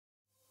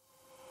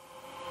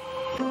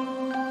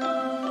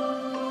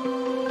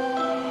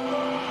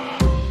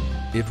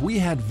If we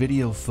had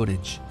video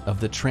footage of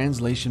the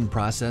translation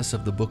process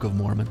of the Book of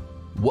Mormon,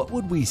 what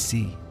would we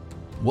see?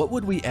 What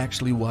would we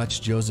actually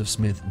watch Joseph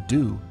Smith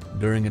do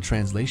during a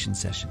translation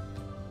session?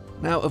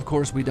 Now, of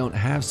course, we don't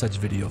have such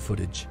video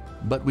footage,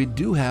 but we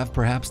do have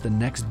perhaps the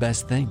next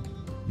best thing: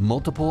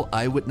 multiple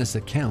eyewitness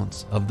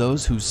accounts of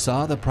those who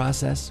saw the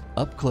process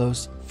up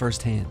close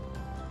firsthand.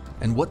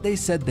 And what they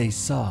said they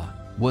saw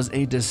was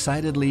a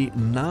decidedly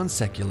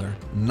non-secular,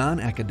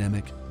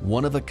 non-academic,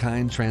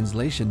 one-of-a-kind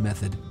translation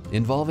method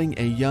involving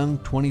a young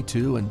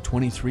 22 and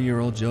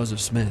 23-year-old Joseph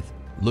Smith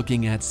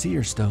looking at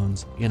seer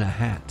stones in a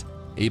hat,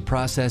 a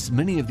process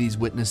many of these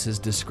witnesses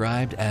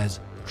described as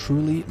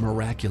truly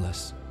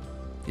miraculous.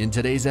 In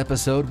today's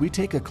episode, we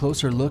take a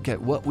closer look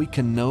at what we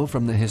can know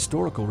from the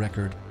historical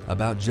record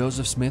about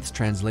Joseph Smith's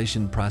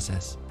translation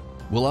process.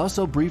 We'll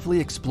also briefly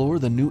explore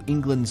the New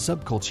England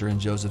subculture in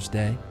Joseph's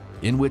day,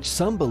 in which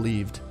some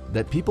believed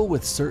that people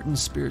with certain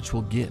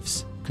spiritual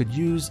gifts could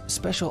use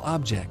special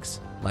objects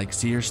like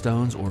seer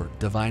stones or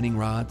divining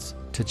rods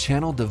to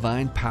channel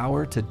divine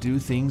power to do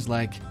things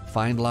like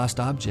find lost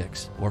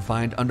objects or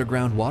find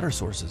underground water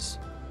sources.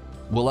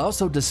 We'll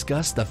also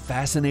discuss the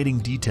fascinating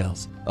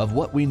details of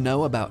what we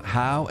know about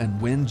how and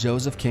when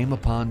Joseph came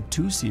upon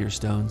 2 seer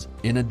stones,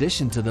 in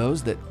addition to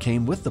those that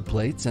came with the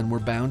plates and were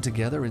bound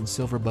together in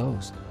silver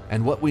bows,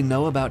 and what we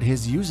know about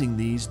his using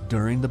these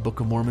during the Book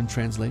of Mormon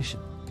translation.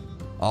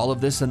 All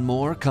of this and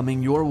more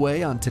coming your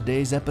way on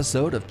today's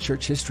episode of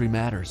Church History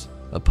Matters,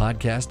 a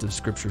podcast of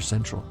Scripture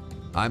Central.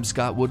 I'm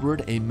Scott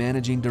Woodward, a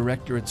managing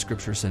director at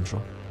Scripture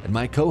Central, and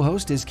my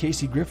co-host is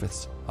Casey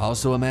Griffiths,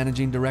 also a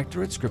managing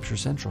director at Scripture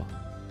Central.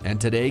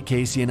 And today,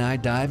 Casey and I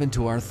dive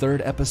into our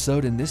 3rd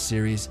episode in this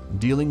series,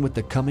 dealing with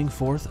the coming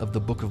forth of the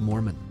Book of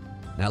Mormon.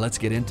 Now let's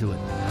get into it.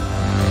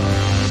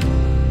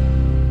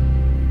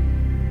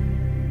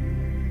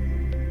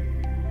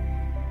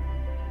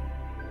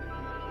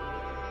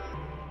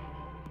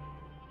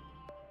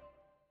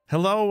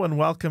 Hello and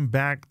welcome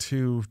back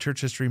to Church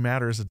History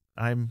Matters.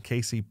 I'm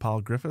Casey Paul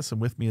Griffiths, and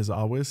with me as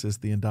always is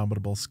the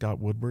indomitable Scott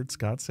Woodward.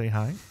 Scott, say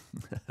hi.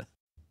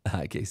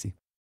 Hi, Casey.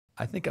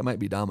 I think I might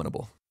be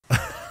dominable.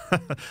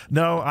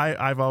 No,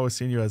 I've always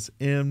seen you as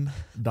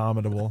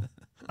indomitable.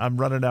 I'm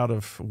running out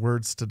of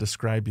words to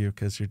describe you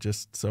because you're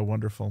just so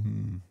wonderful.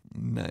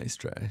 Nice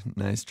try.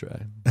 Nice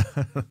try.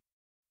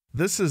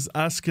 This is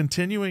us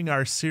continuing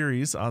our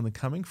series on the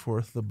coming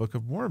forth of the Book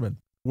of Mormon.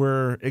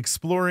 We're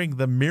exploring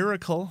the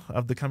miracle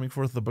of the coming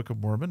forth of the Book of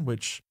Mormon,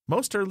 which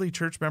most early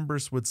church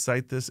members would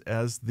cite this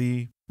as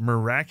the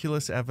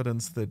miraculous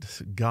evidence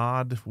that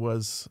God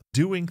was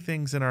doing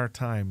things in our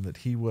time, that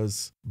he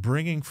was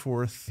bringing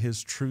forth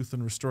his truth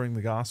and restoring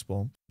the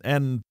gospel.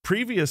 And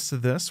previous to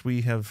this,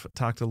 we have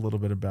talked a little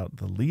bit about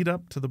the lead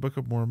up to the Book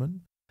of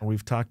Mormon.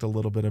 We've talked a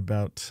little bit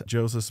about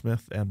Joseph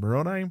Smith and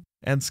Moroni.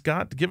 And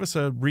Scott, give us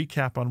a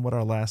recap on what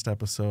our last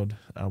episode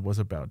was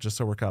about, just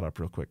so we're caught up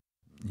real quick.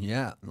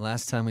 Yeah,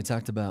 last time we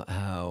talked about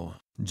how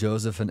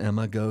Joseph and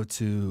Emma go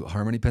to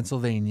Harmony,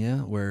 Pennsylvania,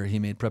 where he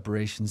made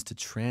preparations to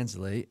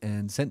translate.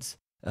 And since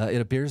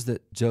it appears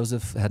that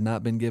Joseph had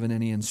not been given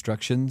any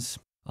instructions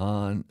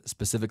on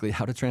specifically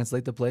how to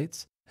translate the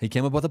plates, he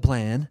came up with a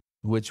plan,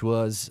 which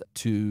was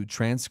to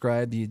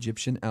transcribe the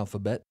Egyptian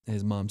alphabet,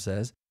 his mom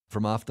says,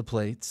 from off the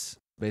plates,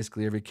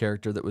 basically every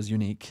character that was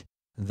unique.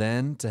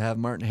 Then to have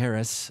Martin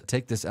Harris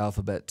take this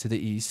alphabet to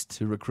the East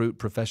to recruit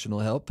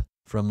professional help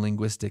from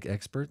linguistic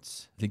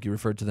experts. I think you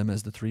referred to them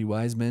as the 3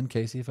 wise men,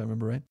 Casey, if I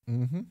remember right.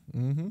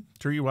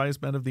 3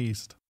 wise men of the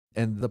East.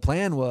 And the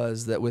plan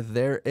was that with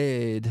their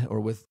aid, or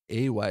with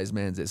a wise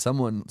man's, some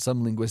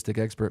linguistic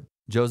expert,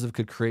 Joseph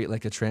could create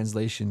like a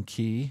translation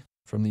key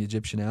from the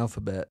Egyptian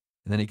alphabet,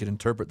 and then he could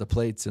interpret the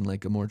plates in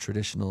like a more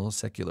traditional,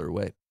 secular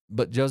way.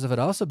 But Joseph had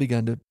also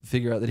begun to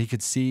figure out that he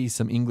could see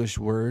some English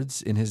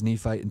words in his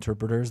Nephite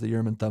interpreters, the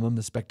Urim and Thummim,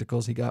 the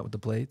spectacles he got with the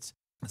plates.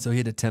 So he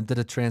had attempted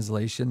a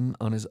translation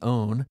on his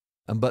own,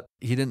 but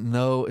he didn't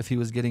know if he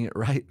was getting it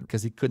right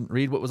because he couldn't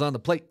read what was on the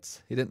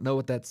plates. He didn't know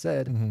what that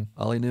said.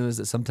 All he knew is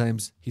that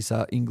sometimes he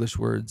saw English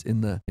words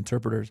in the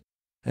interpreters.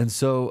 And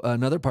so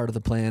another part of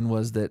the plan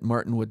was that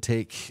Martin would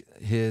take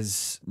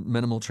his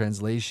minimal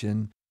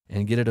translation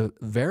and get it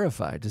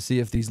verified to see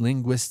if these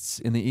linguists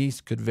in the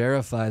East could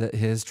verify that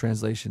his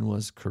translation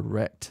was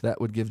correct. That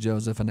would give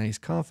Joseph a nice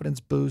confidence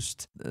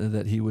boost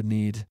that he would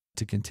need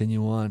to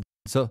continue on.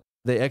 So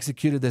they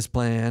executed this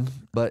plan,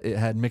 but it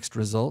had mixed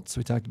results.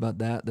 We talked about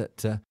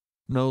that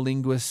no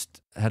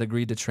linguist had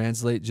agreed to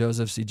translate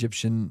Joseph's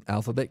Egyptian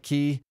alphabet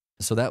key,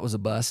 so that was a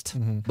bust.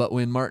 But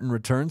when Martin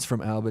returns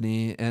from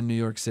Albany and New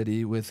York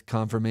City with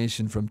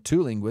confirmation from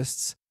 2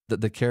 linguists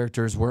that the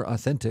characters were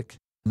authentic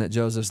and that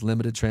Joseph's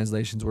limited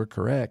translations were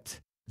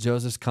correct,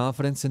 Joseph's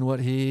confidence in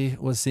what he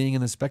was seeing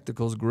in the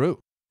spectacles grew.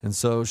 And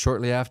so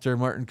shortly after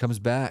Martin comes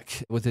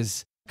back with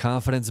his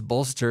confidence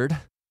bolstered,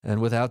 And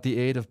without the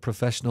aid of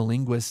professional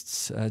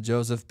linguists,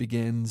 Joseph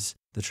begins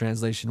the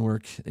translation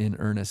work in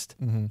earnest.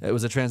 It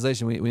was a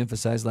translation, we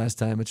emphasized last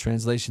time, a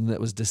translation that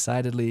was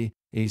decidedly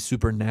a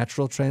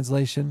supernatural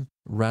translation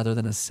rather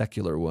than a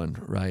secular one,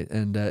 right?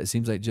 And it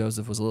seems like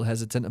Joseph was a little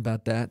hesitant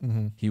about that.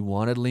 He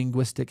wanted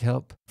linguistic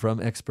help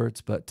from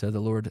experts, but the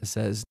Lord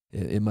says,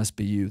 it must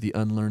be you, the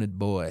unlearned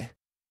boy.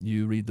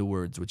 You read the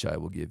words which I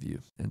will give you.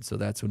 And so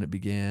that's when it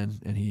began,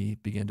 and he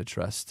began to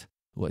trust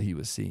what he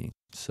was seeing.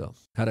 So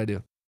how'd I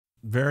do?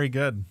 Very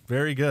good.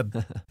 Very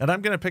good. And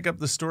I'm going to pick up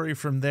the story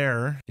from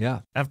there. Yeah.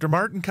 After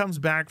Martin comes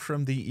back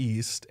from the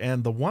east,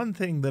 and the one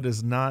thing that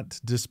is not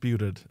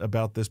disputed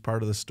about this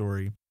part of the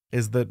story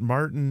is that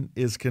Martin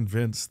is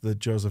convinced that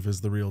Joseph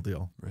is the real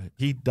deal. Right.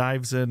 He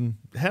dives in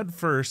head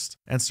first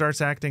and starts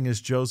acting as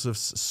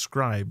Joseph's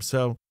scribe.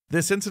 So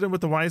this incident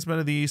with the wise men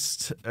of the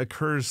east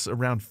occurs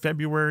around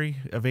February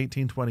of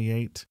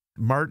 1828.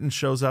 Martin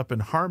shows up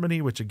in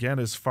Harmony, which again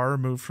is far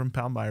removed from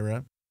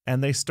Palmyra,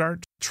 and they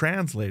start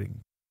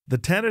translating. The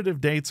tentative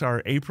dates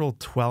are April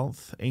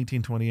 12th,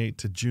 1828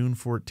 to June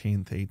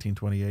 14th,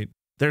 1828.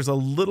 There's a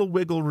little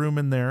wiggle room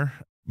in there.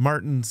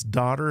 Martin's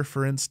daughter,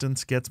 for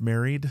instance, gets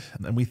married,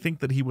 and we think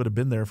that he would have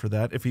been there for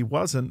that. If he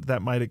wasn't,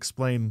 that might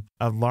explain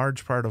a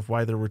large part of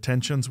why there were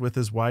tensions with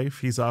his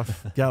wife. He's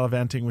off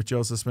gallivanting with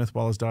Joseph Smith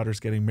while his daughter's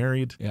getting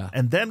married. Yeah.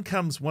 And then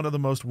comes one of the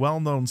most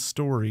well-known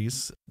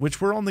stories, which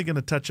we're only going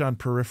to touch on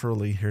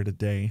peripherally here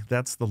today.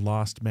 That's the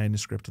lost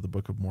manuscript of the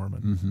Book of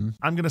Mormon.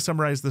 I'm going to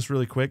summarize this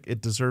really quick. It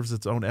deserves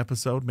its own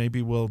episode.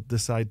 Maybe we'll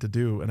decide to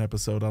do an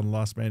episode on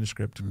lost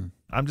manuscript.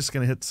 I'm just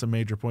going to hit some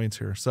major points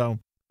here. So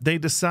they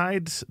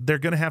decide they're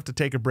going to have to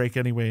take a break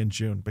anyway in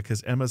June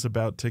because Emma's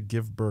about to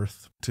give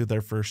birth to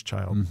their first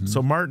child.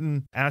 So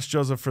Martin asked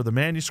Joseph for the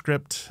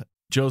manuscript.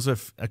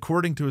 Joseph,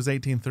 according to his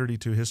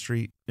 1832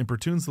 history,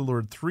 importunes the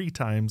Lord 3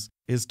 times,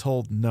 is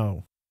told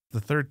no.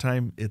 The third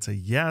time, it's a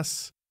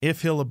yes.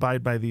 If he'll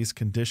abide by these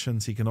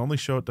conditions, he can only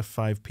show it to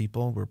 5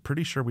 people. We're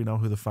pretty sure we know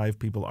who the 5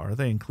 people are.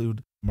 They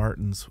include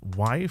Martin's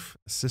wife,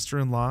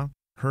 sister-in-law,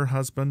 her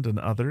husband, and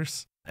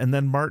others. And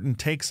then Martin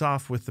takes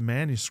off with the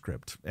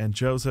manuscript, and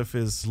Joseph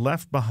is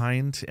left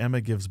behind.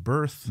 Emma gives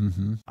birth.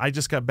 I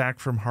just got back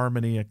from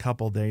Harmony a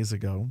couple days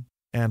ago,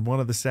 and one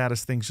of the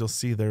saddest things you'll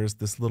see there is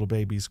this little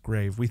baby's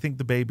grave. We think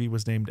the baby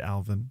was named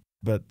Alvin,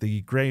 but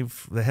the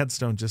grave, the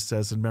headstone just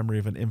says in memory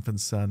of an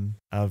infant son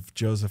of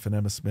Joseph and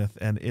Emma Smith,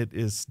 and it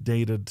is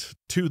dated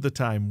to the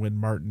time when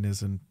Martin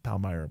is in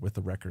Palmyra with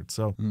the record.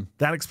 So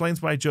that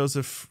explains why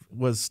Joseph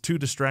was too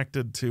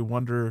distracted to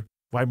wonder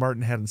why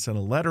Martin hadn't sent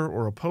a letter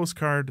or a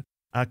postcard.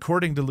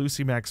 According to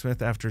Lucy Mack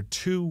Smith, after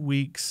 2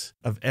 weeks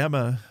of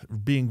Emma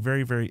being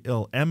very, very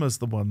ill, Emma's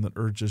the one that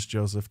urges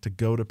Joseph to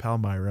go to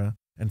Palmyra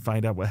and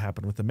find out what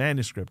happened with the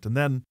manuscript. And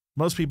then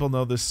most people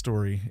know this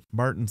story.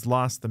 Martin's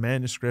lost the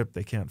manuscript.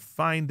 They can't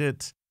find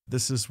it.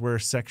 This is where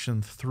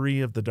section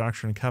 3 of the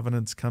Doctrine and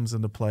Covenants comes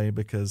into play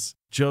because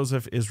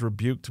Joseph is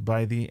rebuked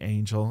by the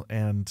angel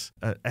and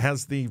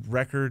has the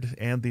record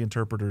and the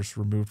interpreters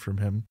removed from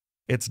him.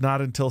 It's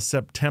not until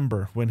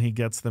September when he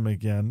gets them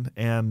again,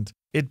 and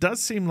it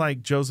does seem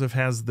like Joseph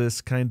has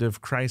this kind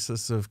of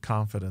crisis of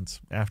confidence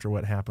after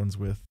what happens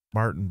with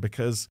Martin,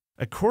 because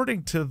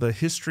according to the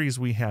histories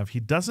we have,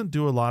 he doesn't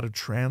do a lot of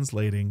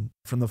translating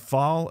from the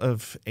fall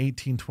of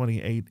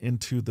 1828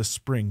 into the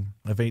spring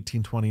of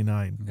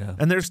 1829. Yeah.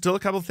 And there's still a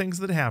couple of things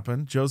that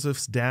happen.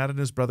 Joseph's dad and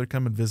his brother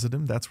come and visit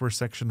him. That's where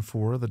section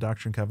 4 of the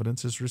Doctrine and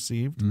Covenants is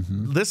received.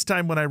 This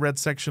time when I read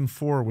section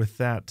 4 with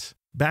that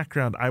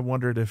background, I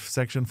wondered if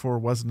section 4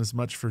 wasn't as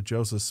much for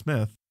Joseph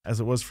Smith as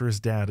it was for his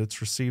dad. It's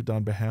received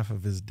on behalf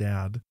of his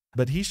dad,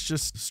 but he's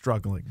just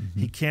struggling.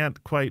 He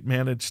can't quite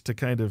manage to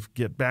kind of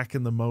get back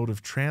in the mode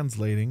of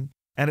translating.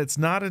 And it's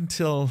not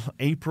until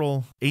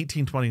April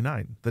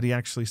 1829 that he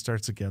actually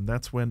starts again.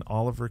 That's when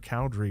Oliver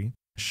Cowdery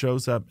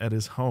shows up at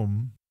his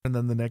home. And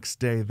then the next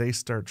day they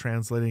start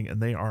translating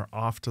and they are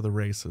off to the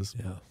races.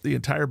 Yeah. The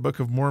entire Book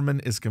of Mormon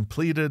is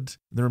completed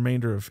the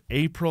remainder of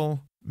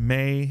April,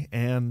 May,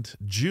 and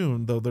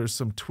June, though there's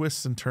some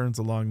twists and turns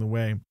along the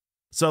way.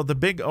 So the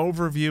big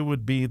overview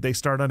would be they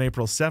start on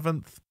April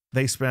 7th.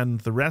 They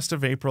spend the rest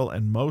of April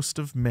and most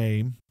of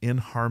May in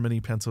Harmony,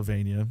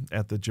 Pennsylvania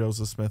at the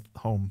Joseph Smith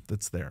home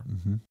that's there.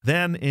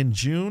 Then in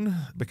June,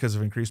 because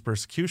of increased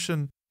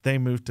persecution, they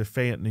move to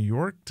Fayette, New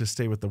York to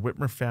stay with the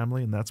Whitmer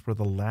family, and that's where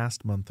the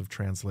last month of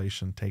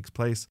translation takes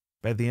place.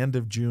 By the end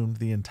of June,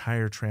 the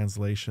entire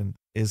translation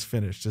is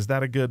finished. Is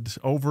that a good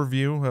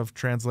overview of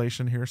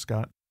translation here,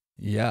 Scott?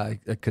 Yeah,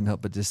 I couldn't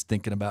help but just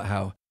thinking about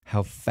how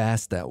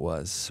fast that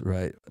was,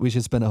 right? We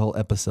should spend a whole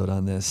episode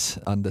on this,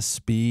 on the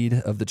speed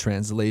of the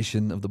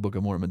translation of the Book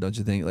of Mormon, don't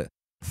you think? Like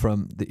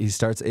he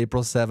starts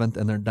April 7th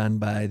and they're done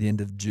by the end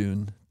of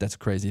June. That's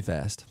crazy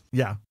fast.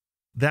 Yeah,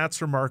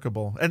 that's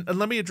remarkable. And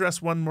let me address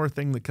one more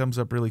thing that comes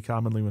up really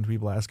commonly when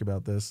people ask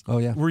about this. Oh,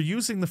 yeah. We're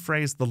using the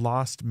phrase the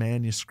lost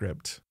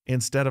manuscript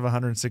instead of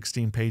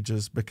 116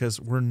 pages because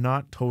we're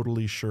not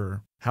totally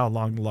sure how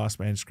long the lost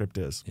manuscript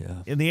is.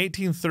 Yeah. In the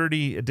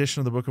 1830 edition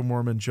of the Book of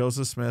Mormon,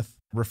 Joseph Smith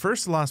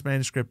refers to the lost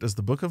manuscript as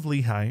the Book of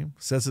Lehi,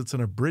 says it's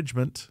an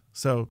abridgment.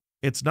 So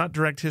It's not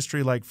direct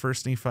history like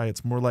First Nephi.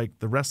 It's more like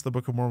the rest of the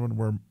Book of Mormon,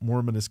 where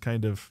Mormon is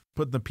kind of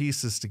putting the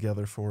pieces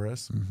together for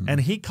us.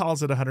 And he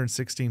calls it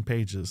 116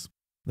 pages.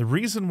 The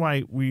reason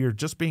why we are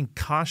just being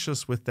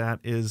cautious with that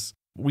is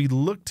we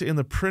looked in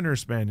the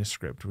printer's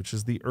manuscript, which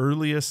is the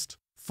earliest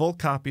full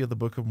copy of the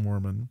Book of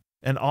Mormon,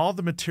 and all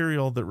the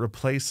material that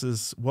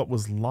replaces what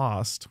was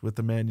lost with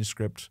the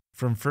manuscript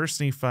from First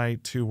Nephi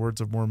to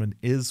Words of Mormon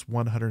is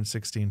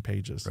 116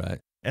 pages. Right.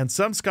 And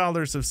some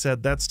scholars have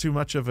said that's too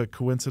much of a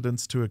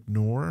coincidence to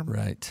ignore.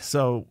 Right.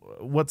 So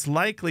what's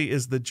likely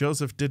is that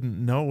Joseph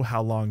didn't know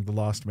how long the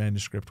lost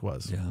manuscript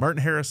was. Yeah.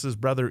 Martin Harris's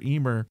brother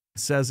Emer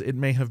says it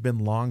may have been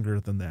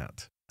longer than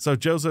that. So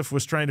Joseph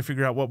was trying to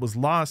figure out what was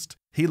lost.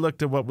 He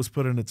looked at what was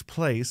put in its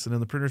place, and in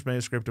the printer's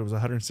manuscript, it was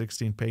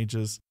 116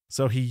 pages.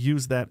 So he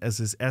used that as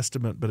his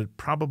estimate, but it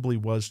probably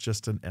was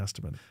just an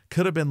estimate.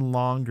 Could have been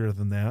longer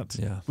than that.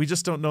 Yeah. We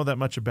just don't know that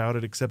much about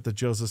it, except that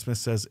Joseph Smith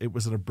says it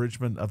was an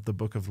abridgment of the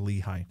Book of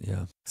Lehi.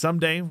 Yeah.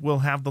 Someday we'll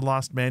have the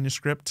lost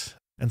manuscript,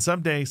 and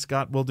someday,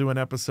 Scott, we'll do an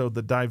episode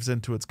that dives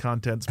into its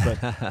contents,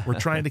 but we're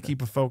trying to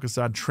keep a focus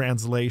on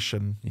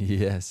translation.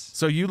 Yes.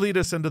 So you lead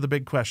us into the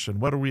big question.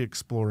 What are we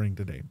exploring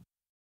today?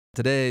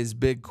 Today's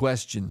big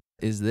question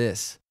is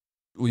this.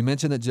 We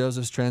mentioned that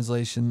Joseph's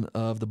translation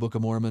of the Book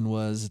of Mormon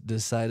was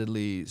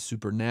decidedly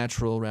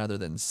supernatural rather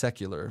than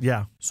secular.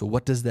 Yeah. So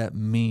what does that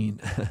mean,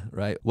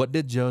 right? What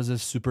did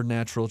Joseph's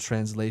supernatural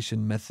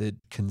translation method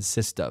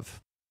consist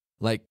of?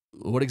 Like,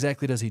 what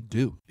exactly does he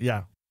do?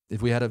 Yeah.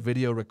 If we had a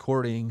video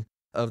recording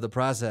of the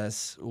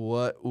process,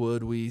 what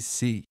would we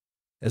see?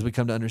 As we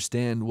come to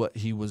understand what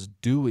he was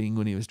doing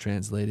when he was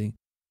translating,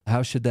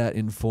 how should that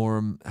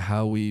inform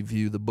how we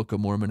view the Book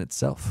of Mormon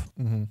itself?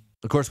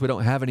 Of course, we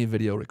don't have any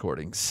video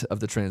recordings of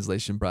the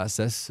translation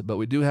process, but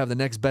we do have the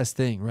next best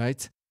thing,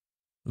 right?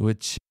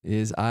 Which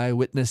is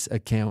eyewitness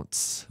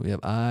accounts. We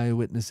have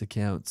eyewitness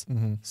accounts.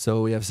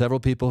 So we have several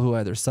people who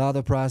either saw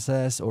the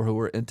process or who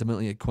were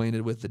intimately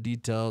acquainted with the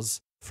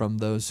details from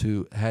those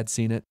who had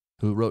seen it,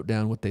 who wrote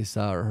down what they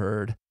saw or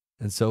heard.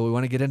 And so we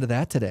want to get into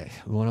that today.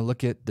 We want to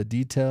look at the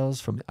details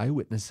from the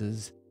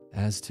eyewitnesses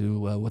as to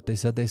what they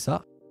said they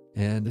saw.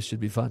 And this should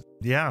be fun.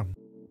 Yeah.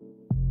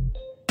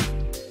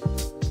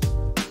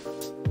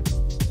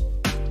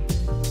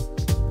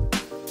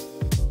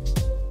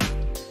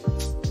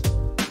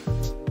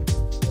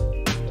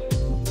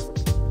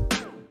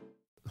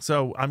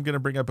 So I'm going to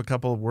bring up a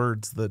couple of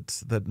words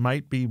that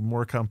might be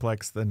more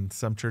complex than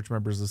some church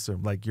members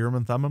assume, like Urim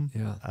and Thummim,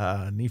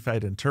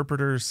 Nephite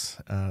interpreters,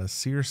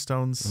 seer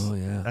stones. Oh,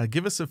 yeah.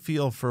 Give us a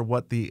feel for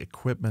what the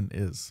equipment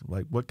is.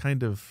 Like, what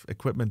kind of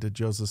equipment did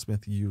Joseph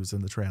Smith use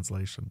in the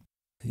translation?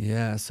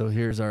 Yeah, so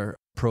here's our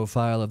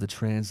profile of the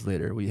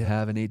translator. We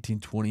have an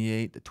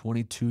 1828, a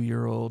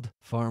 22-year-old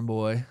farm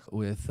boy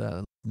with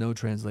no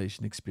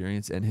translation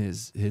experience, and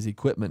his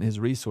equipment,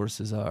 his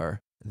resources are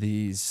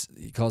these,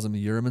 he calls them the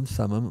Urim and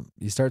Thummim.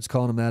 He starts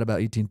calling them that about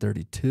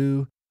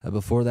 1832.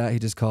 Before that, he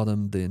just called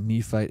them the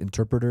Nephite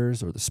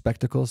interpreters or the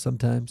spectacles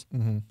sometimes.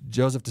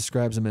 Joseph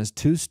describes them as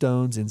 2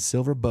 stones in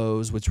silver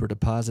bows, which were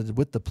deposited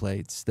with the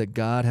plates that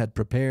God had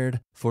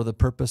prepared for the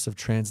purpose of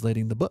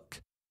translating the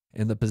book.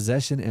 And the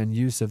possession and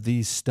use of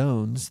these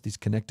stones, these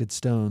connected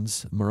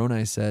stones,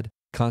 Moroni said,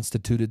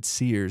 constituted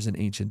seers in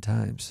ancient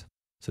times.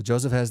 So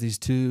Joseph has these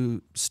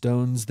 2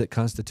 stones that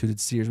constituted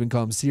seers. We can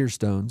call them seer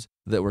stones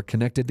that were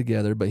connected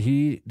together, but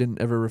he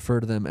didn't ever refer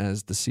to them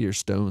as the seer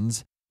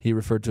stones. He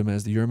referred to them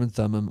as the Urim and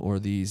Thummim, or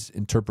these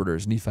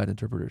interpreters, Nephite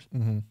interpreters.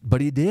 But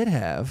he did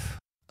have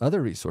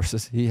other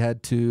resources. He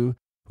had 2,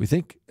 we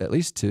think at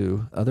least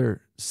 2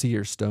 other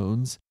seer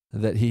stones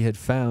that he had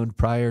found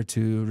prior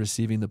to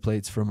receiving the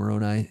plates from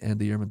Moroni and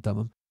the Urim and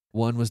Thummim.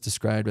 One was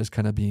described as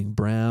kind of being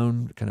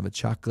brown, kind of a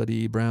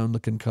chocolatey brown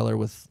looking color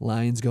with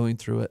lines going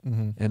through it.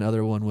 And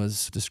other one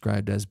was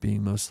described as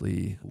being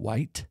mostly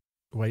white.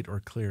 White or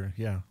clear,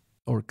 yeah.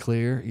 Or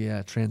clear,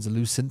 yeah,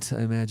 translucent,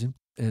 I imagine.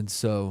 And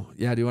so,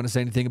 yeah, do you want to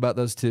say anything about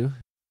those 2?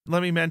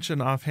 Let me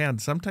mention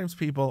offhand, sometimes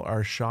people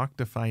are shocked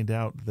to find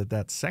out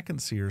that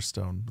second seer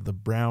stone, the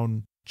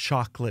brown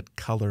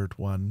chocolate-colored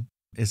one,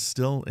 is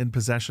still in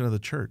possession of the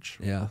church.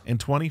 Yeah. In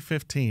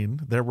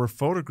 2015, there were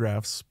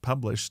photographs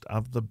published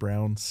of the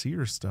brown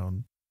seer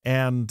stone.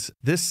 And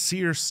this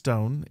seer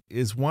stone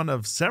is one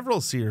of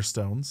several seer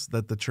stones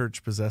that the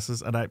church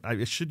possesses. And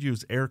I should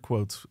use air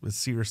quotes with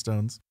seer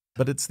stones,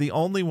 but it's the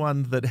only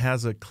one that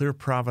has a clear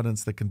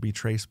provenance that can be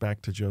traced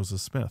back to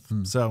Joseph Smith.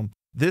 So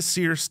this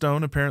seer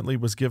stone apparently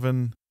was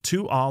given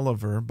to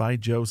Oliver by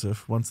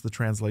Joseph once the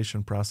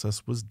translation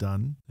process was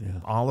done.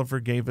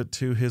 Oliver gave it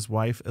to his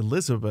wife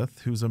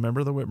Elizabeth, who's a member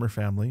of the Whitmer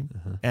family.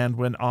 And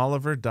when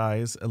Oliver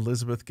dies,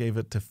 Elizabeth gave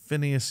it to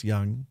Phineas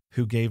Young,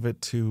 who gave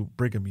it to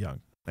Brigham Young.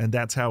 And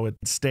that's how it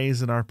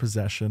stays in our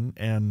possession.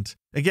 And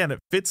again, it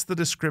fits the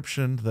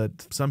description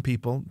that some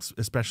people,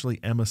 especially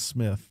Emma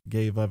Smith,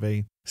 gave of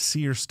a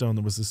seer stone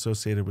that was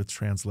associated with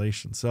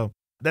translation. So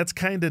that's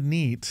kind of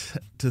neat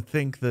to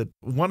think that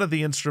one of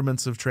the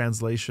instruments of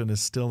translation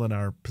is still in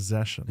our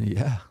possession.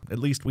 Yeah. At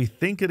least we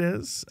think it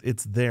is.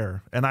 It's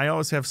there. And I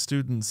always have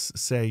students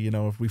say,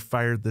 if we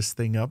fired this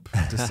thing up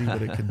to see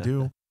what it can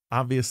do.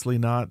 Obviously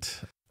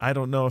not. I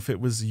don't know if it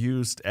was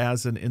used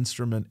as an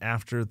instrument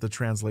after the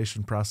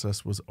translation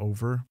process was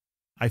over.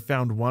 I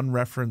found one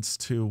reference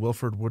to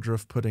Wilford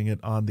Woodruff putting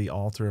it on the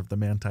altar of the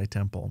Manti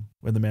Temple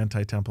when the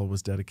Manti Temple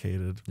was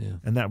dedicated. Yeah.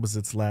 And that was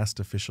its last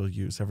official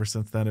use. Ever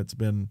since then, it's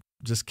been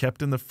just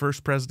kept in the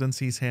First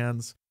Presidency's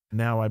hands.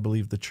 Now I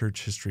believe the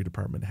Church History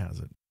Department has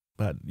it.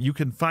 But you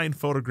can find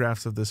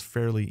photographs of this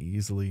fairly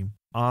easily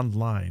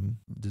online.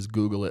 Just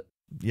Google it.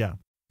 Yeah.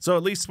 So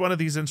at least one of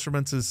these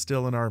instruments is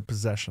still in our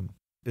possession,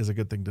 is a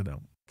good thing to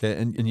know. Okay,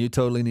 and you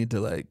totally need to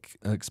like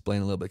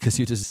explain a little bit, because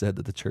you just said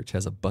that the church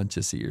has a bunch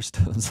of seer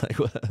stones. Like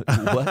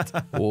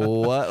what?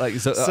 What? Like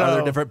so are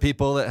there different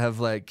people that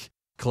have like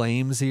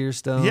claim seer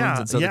stones,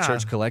 and so the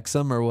church collects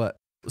them, or what?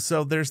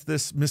 So there's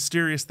this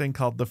mysterious thing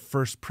called the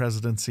First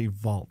Presidency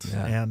Vault,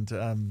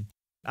 and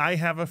I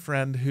have a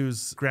friend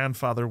whose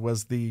grandfather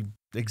was the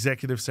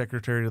executive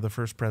secretary of the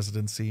First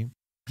Presidency.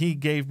 He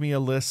gave me a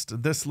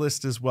list. This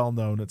list is well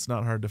known. It's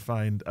not hard to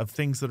find, of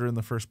things that are in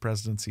the First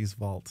Presidency's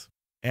vault.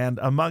 And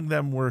among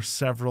them were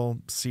several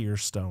seer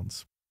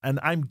stones. And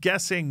I'm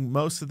guessing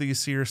most of these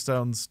seer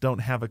stones don't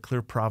have a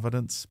clear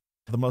provenance.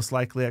 The most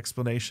likely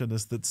explanation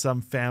is that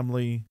some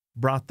family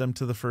brought them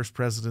to the First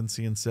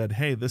Presidency and said,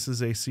 hey, this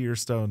is a seer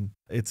stone.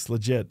 It's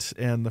legit.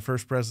 And the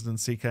First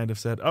Presidency kind of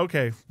said,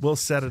 okay, we'll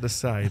set it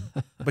aside.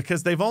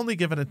 Because they've only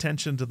given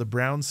attention to the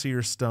brown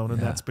seer stone. And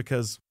that's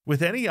because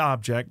with any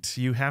object,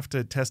 you have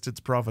to test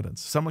its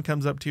provenance. Someone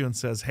comes up to you and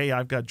says, hey,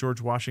 I've got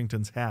George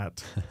Washington's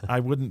hat.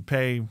 I wouldn't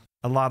pay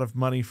a lot of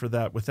money for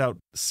that without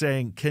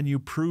saying, can you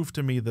prove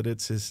to me that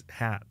it's his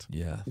hat?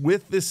 Yeah.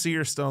 With this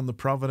seer stone, the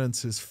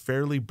provenance is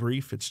fairly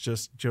brief. It's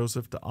just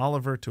Joseph to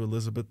Oliver, to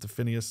Elizabeth, to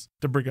Phineas,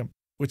 to Brigham,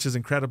 which is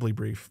incredibly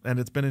brief. And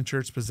it's been in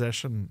church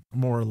possession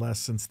more or less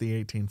since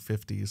the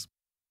 1850s.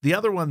 The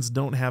other ones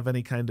don't have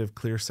any kind of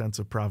clear sense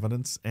of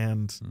provenance.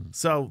 And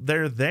so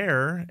they're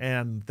there,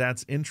 and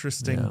that's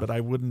interesting, but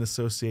I wouldn't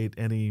associate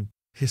any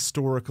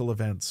historical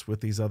events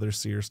with these other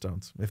seer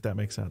stones, if that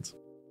makes sense.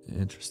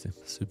 Interesting.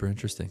 Super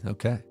interesting.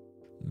 Okay.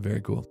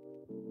 Very cool.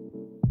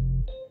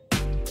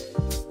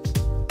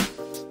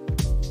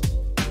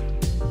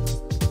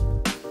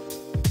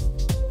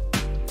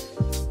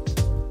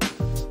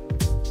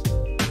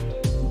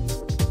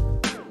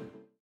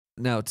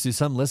 Now, to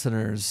some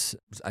listeners,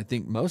 I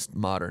think most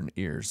modern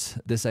ears,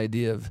 this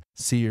idea of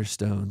seer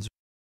stones,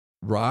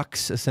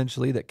 rocks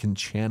essentially that can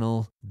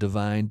channel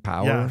divine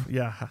power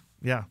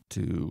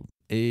to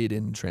aid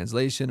in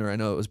translation, or I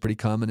know it was pretty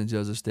common in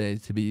Joseph's day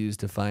to be used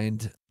to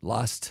find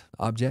lost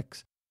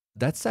objects.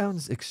 That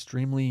sounds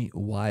extremely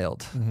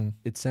wild.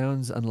 It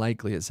sounds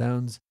unlikely. It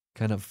sounds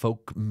kind of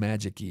folk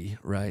magic-y,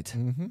 right?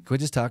 Can we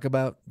just talk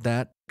about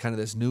that, kind of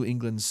this New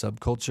England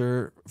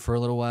subculture for a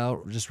little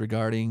while, just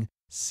regarding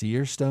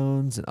seer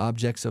stones and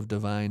objects of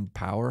divine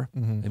power?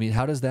 I mean,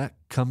 how does that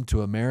come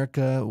to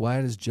America? Why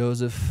does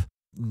Joseph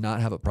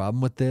not have a problem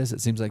with this?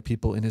 It seems like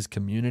people in his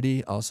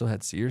community also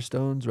had seer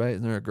stones, right?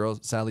 And there are a girl,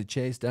 Sally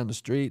Chase, down the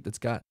street that's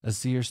got a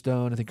seer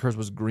stone. I think hers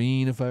was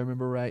green, if I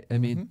remember right. I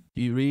mean,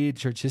 you read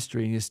church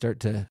history and you start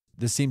to,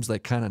 this seems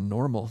like kind of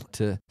normal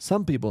to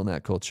some people in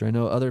that culture. I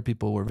know other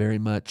people were very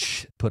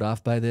much put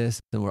off by this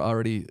and were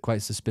already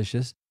quite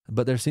suspicious.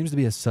 But there seems to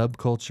be a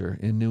subculture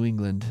in New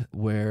England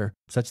where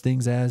such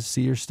things as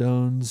seer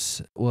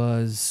stones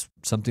was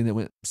something that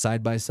went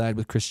side by side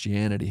with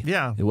Christianity.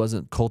 Yeah. It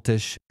wasn't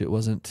cultish. It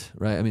wasn't,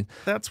 right? I mean,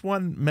 that's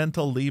one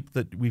mental leap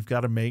that we've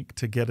got to make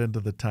to get into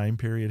the time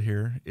period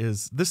here,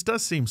 is this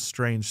does seem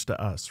strange to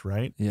us,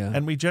 right? Yeah.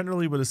 And we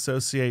generally would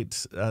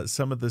associate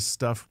some of this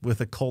stuff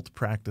with occult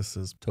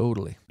practices.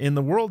 Totally. In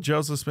the world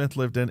Joseph Smith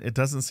lived in, it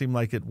doesn't seem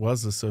like it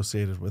was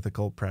associated with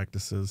occult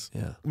practices.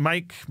 Yeah.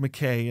 Mike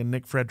McKay and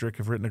Nick Frederick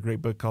have written a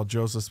great book called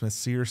Joseph Smith's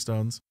Seer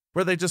Stones,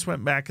 where they just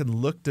went back and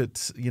looked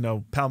at,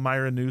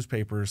 Palmyra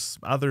newspapers,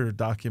 other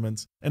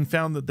documents, and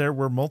found that there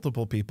were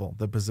multiple people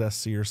that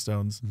possessed seer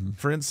stones.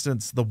 For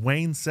instance, the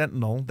Wayne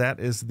Sentinel, that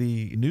is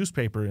the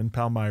newspaper in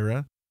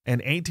Palmyra, in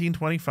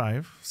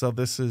 1825, so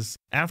this is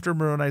after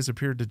Moroni's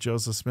appeared to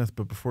Joseph Smith,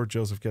 but before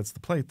Joseph gets the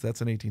plates,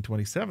 that's in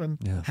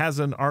 1827, has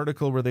an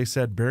article where they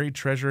said buried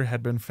treasure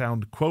had been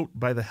found, quote,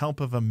 by the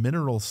help of a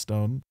mineral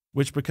stone,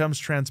 which becomes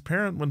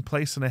transparent when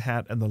placed in a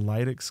hat and the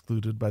light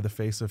excluded by the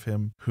face of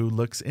him who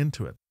looks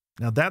into it.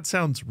 Now that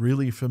sounds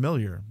really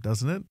familiar,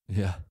 doesn't it?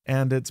 Yeah.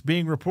 And it's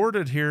being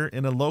reported here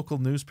in a local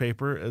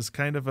newspaper as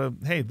kind of a,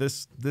 hey,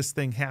 this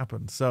thing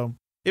happened. So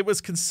it was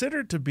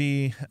considered to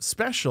be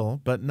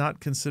special, but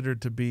not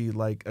considered to be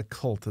like a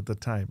cult at the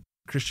time.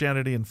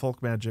 Christianity and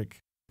folk magic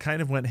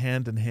kind of went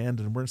hand in hand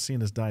and weren't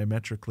seen as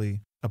diametrically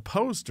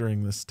opposed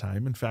during this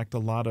time. In fact, a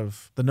lot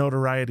of the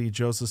notoriety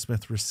Joseph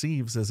Smith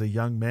receives as a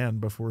young man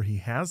before he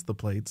has the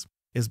plates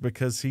is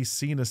because he's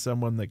seen as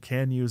someone that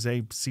can use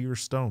a seer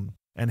stone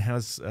and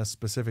has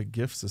specific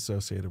gifts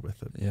associated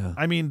with it. Yeah.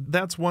 I mean,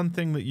 that's one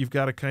thing that you've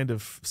got to kind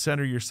of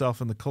center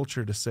yourself in the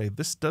culture to say,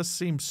 this does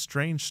seem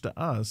strange to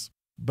us,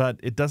 but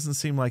it doesn't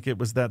seem like it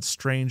was that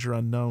strange or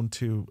unknown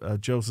to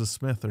Joseph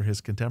Smith or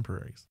his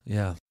contemporaries.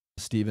 Yeah.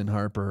 Stephen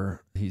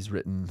Harper, he's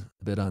written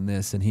a bit on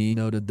this, and he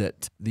noted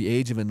that the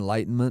age of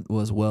enlightenment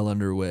was well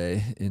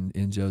underway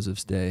in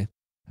Joseph's day.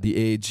 The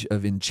age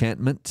of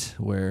enchantment,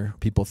 where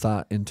people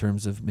thought in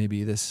terms of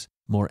maybe this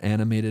more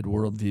animated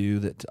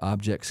worldview that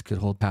objects could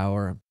hold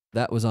power,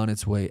 that was on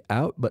its way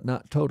out, but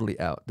not totally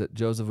out, that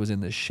Joseph was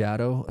in the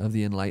shadow of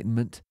the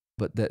Enlightenment,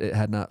 but that it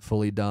had not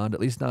fully dawned,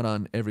 at least not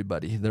on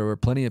everybody. There were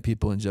plenty of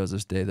people in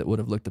Joseph's day that would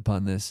have looked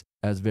upon this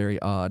as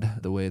very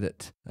odd, the way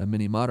that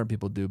many modern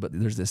people do, but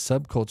there's this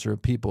subculture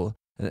of people,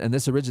 and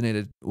this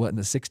originated, in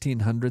the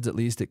 1600s at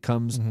least. It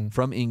comes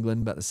from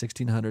England, about the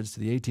 1600s to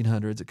the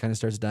 1800s. It kind of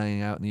starts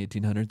dying out in the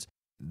 1800s.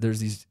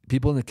 There's these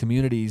people in the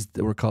communities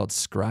that were called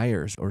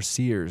scryers or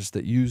seers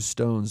that use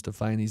stones to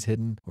find these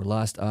hidden or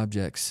lost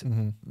objects.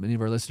 Many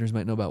of our listeners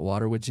might know about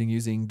water witching,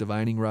 using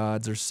divining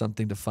rods or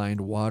something to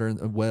find water,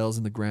 wells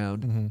in the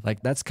ground.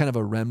 Like that's kind of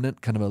a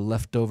remnant, kind of a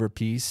leftover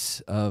piece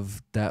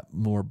of that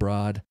more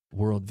broad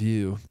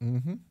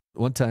worldview.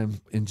 One time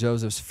in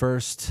Joseph's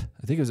first,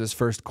 I think it was his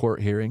first court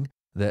hearing,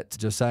 that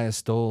Josiah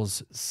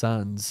Stoll's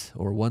sons,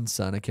 or one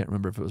son, I can't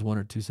remember if it was one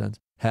or two sons,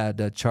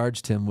 had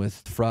charged him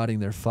with frauding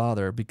their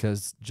father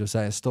because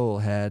Josiah Stoll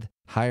had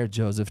hired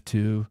Joseph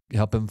to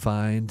help him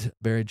find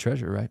buried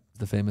treasure, right?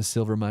 The famous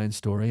silver mine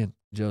story. And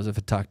Joseph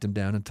had talked him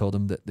down and told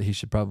him that he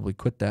should probably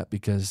quit that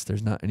because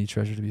there's not any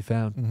treasure to be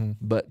found.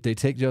 But they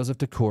take Joseph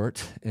to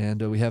court,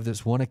 and we have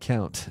this one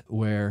account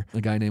where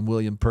a guy named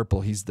William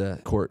Purple, he's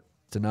the court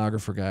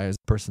stenographer guy, is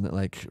the person that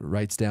like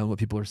writes down what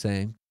people are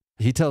saying.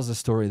 He tells a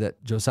story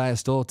that Josiah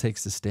Stoll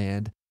takes the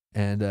stand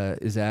and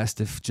is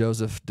asked if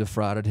Joseph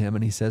defrauded him,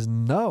 and he says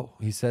no.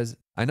 He says,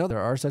 I know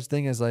there are such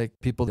things as like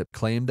people that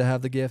claim to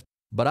have the gift,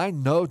 but I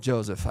know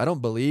Joseph. I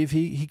don't believe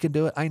he can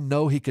do it. I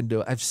know he can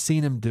do it. I've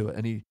seen him do it.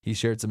 And he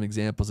shared some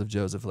examples of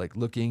Joseph like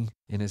looking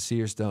in his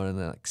seer stone and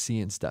like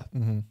seeing stuff.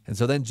 And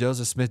so then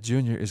Joseph Smith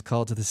Jr. is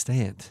called to the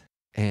stand,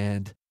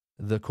 and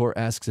the court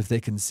asks if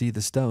they can see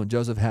the stone.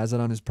 Joseph has it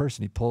on his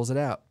person. He pulls it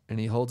out and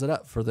he holds it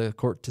up for the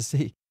court to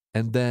see.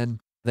 And then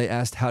they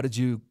asked, how did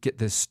you get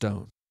this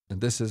stone? And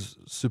this is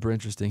super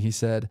interesting. He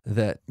said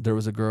that there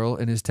was a girl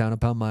in his town of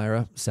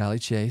Palmyra, Sally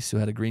Chase, who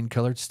had a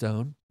green-colored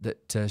stone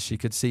that she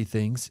could see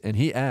things. And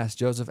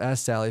Joseph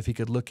asked Sally if he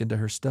could look into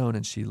her stone,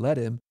 and she let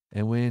him.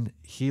 And when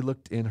he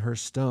looked in her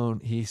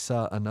stone, he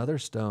saw another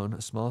stone,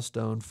 a small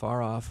stone,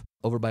 far off,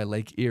 over by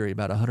Lake Erie,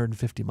 about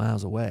 150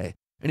 miles away.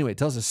 Anyway, it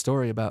tells a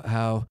story about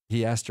how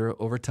he asked her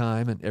over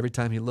time, and every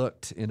time he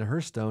looked into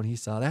her stone, he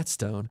saw that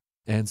stone.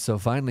 And so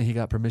finally he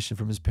got permission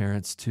from his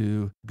parents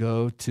to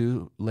go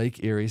to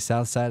Lake Erie,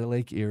 south side of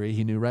Lake Erie.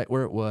 He knew right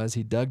where it was.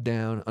 He dug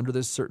down under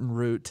this certain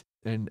root,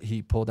 and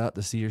he pulled out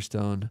the seer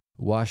stone,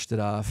 washed it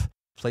off,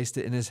 placed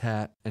it in his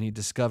hat, and he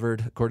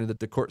discovered, according to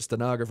the court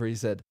stenographer, he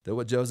said that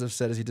what Joseph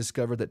said is he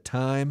discovered that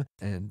time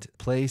and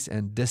place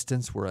and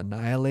distance were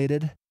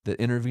annihilated, that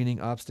intervening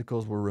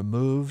obstacles were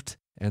removed,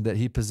 and that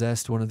he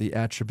possessed one of the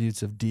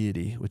attributes of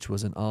deity, which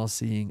was an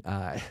all-seeing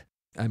eye.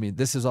 I mean,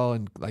 this is all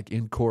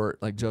in court,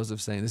 like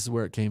Joseph saying, this is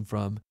where it came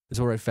from. This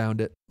is where I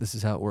found it. This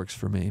is how it works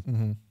for me.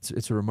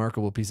 It's a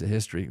remarkable piece of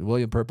history.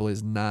 William Purple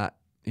he's not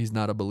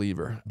a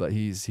believer, but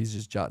he's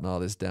just jotting all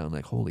this down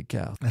like, holy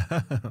cow.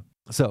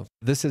 So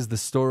this is the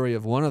story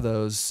of one of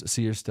those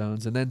seer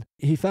stones. And then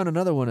he found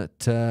another one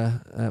at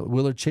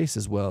Willard Chase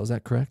as well. Is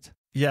that correct?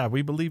 Yeah,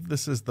 we believe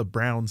this is the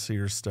brown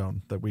seer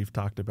stone that we've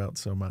talked about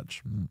so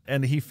much.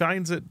 And he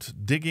finds it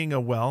digging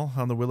a well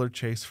on the Willard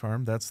Chase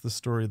farm. That's the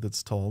story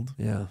that's told.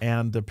 Yeah.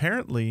 And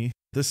apparently,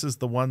 this is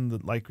the one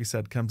that, like we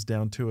said, comes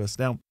down to us.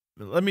 Now,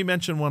 let me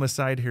mention one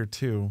aside here,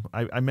 too.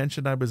 I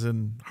mentioned I was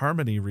in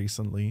Harmony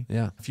recently.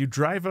 Yeah. If you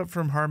drive up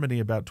from Harmony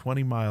about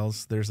 20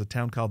 miles, there's a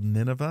town called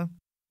Nineveh.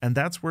 And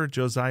that's where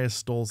Josiah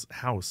Stoll's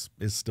house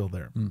is still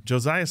there.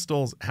 Josiah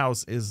Stoll's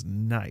house is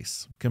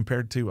nice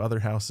compared to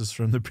other houses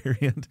from the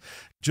period.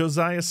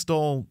 Josiah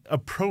Stoll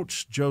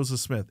approached Joseph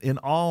Smith. In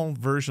all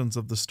versions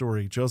of the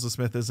story, Joseph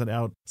Smith isn't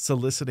out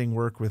soliciting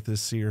work with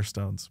his seer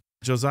stones.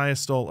 Josiah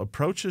Stoll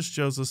approaches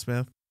Joseph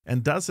Smith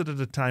and does it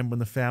at a time when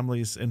the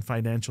family's in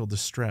financial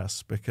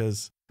distress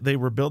because they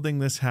were building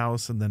this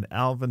house and then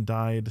Alvin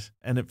died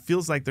and it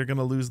feels like they're going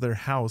to lose their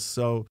house.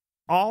 So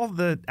all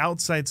the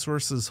outside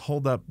sources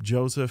hold up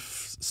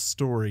Joseph's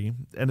story,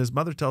 and his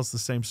mother tells the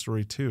same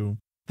story too,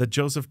 that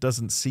Joseph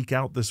doesn't seek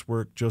out this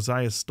work.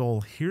 Josiah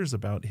Stoll hears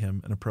about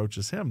him and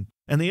approaches him.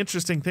 And the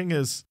interesting thing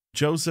is,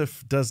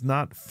 Joseph does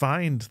not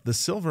find the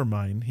silver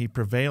mine. He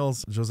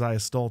prevails Josiah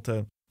Stoll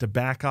to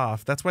back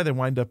off. That's why they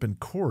wind up in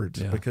court,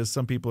 because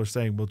some people are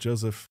saying, well,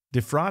 Joseph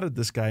defrauded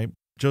this guy.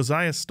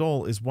 Josiah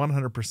Stoll is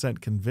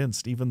 100%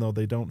 convinced, even though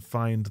they don't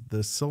find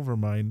the silver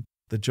mine,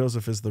 that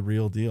Joseph is the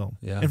real deal.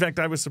 Yeah. In fact,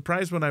 I was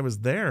surprised when I was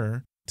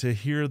there to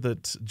hear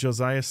that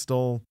Josiah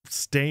Stoll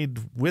stayed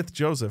with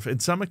Joseph. In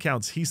some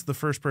accounts, he's the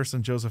first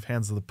person Joseph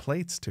hands the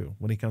plates to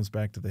when he comes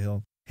back to the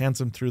hill. Hands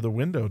them through the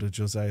window to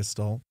Josiah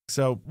Stoll.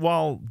 So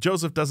while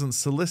Joseph doesn't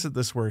solicit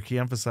this work, he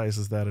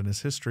emphasizes that in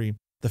his history.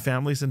 The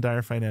family's in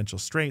dire financial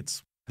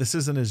straits. This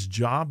isn't his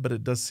job, but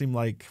it does seem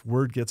like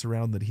word gets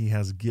around that he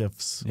has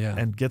gifts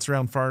and gets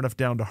around far enough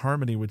down to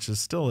Harmony, which is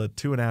still a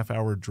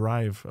 2.5-hour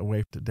drive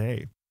away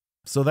today.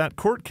 So that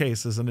court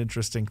case is an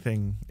interesting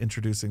thing,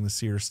 introducing the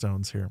seer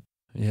stones here.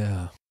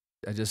 Yeah.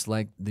 I just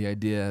like the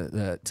idea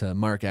that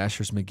Mark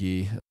Ashers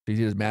McGee, he did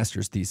his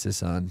master's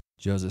thesis on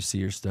Joseph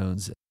seer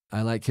stones.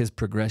 I like his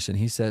progression.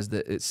 He says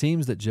that it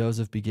seems that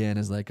Joseph began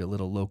as like a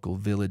little local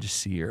village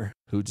seer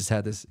who just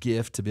had this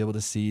gift to be able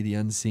to see the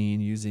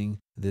unseen using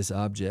this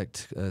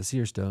object,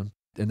 seer stone.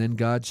 And then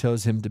God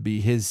chose him to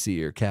be his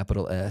seer,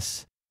 capital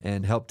S,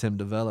 and helped him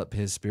develop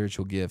his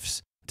spiritual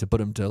gifts to put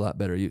them to a lot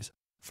better use.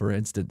 For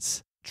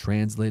instance,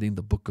 translating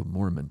the Book of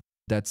Mormon.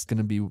 That's going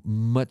to be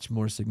much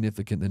more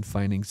significant than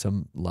finding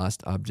some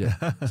lost object.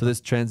 So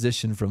this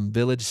transition from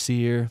village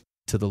seer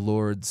to the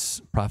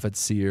Lord's prophet,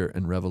 seer,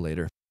 and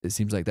revelator. It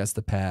seems like that's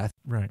the path.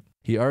 Right.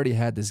 He already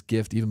had this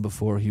gift even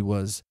before he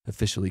was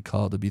officially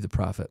called to be the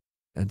prophet.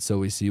 And so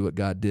we see what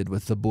God did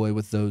with the boy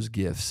with those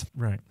gifts.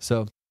 Right.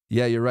 So,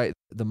 yeah, you're right.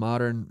 The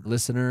modern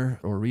listener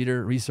or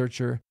reader,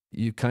 researcher,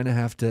 you kind of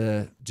have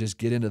to just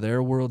get into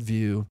their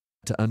worldview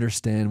to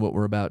understand what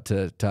we're about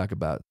to talk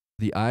about.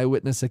 The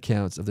eyewitness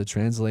accounts of the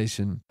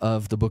translation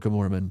of the Book of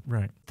Mormon.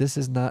 Right. This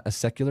is not a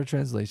secular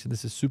translation.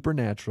 This is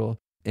supernatural.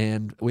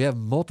 And we have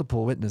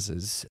multiple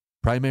witnesses,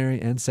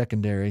 primary and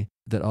secondary,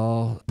 that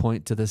all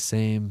point to the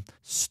same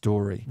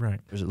story.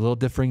 Right. There's a little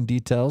differing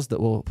details that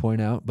we'll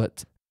point out,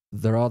 but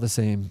they're all the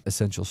same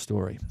essential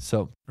story.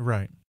 So,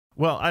 right.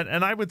 Well,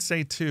 I would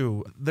say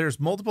too, there's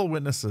multiple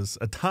witnesses,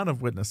 a ton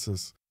of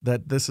witnesses,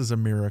 that this is a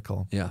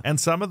miracle. Yeah. And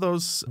some of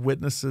those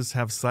witnesses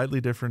have slightly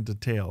different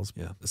details.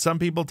 Yeah. Some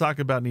people talk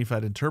about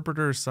Nephite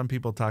interpreters. Some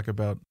people talk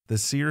about the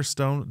seer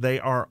stone. They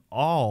are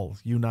all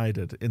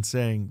united in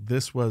saying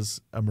this was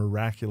a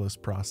miraculous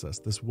process.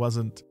 This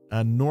wasn't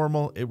a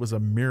normal, it was a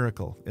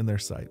miracle in their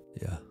sight.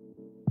 Yeah.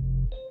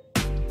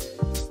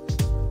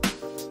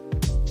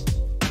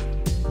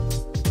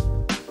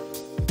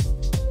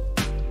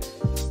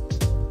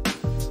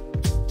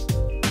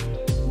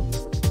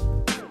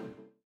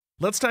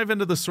 Let's dive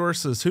into the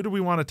sources. Who do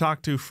we want to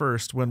talk to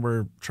first when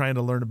we're trying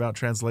to learn about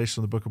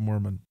translation of the Book of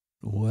Mormon?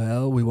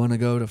 Well, we want to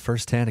go to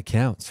firsthand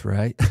accounts,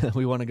 right?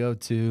 We want to go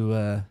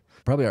to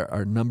probably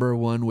our number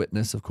one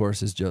witness, of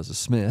course, is Joseph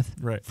Smith.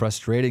 Right.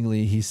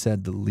 Frustratingly, he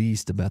said the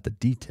least about the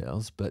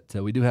details, but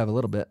we do have a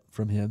little bit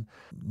from him.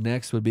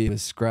 Next would be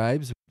his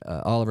scribes.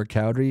 Oliver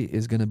Cowdery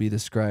is going to be the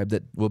scribe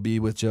that will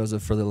be with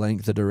Joseph for the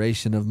length, the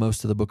duration of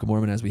most of the Book of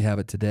Mormon as we have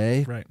it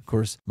today. Right. Of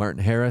course,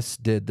 Martin Harris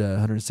did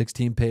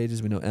 116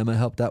 pages. We know Emma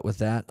helped out with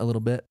that a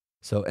little bit.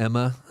 So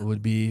Emma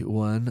would be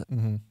one.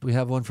 Mm-hmm. We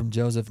have one from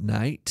Joseph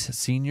Knight,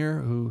 Sr.,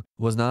 who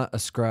was not a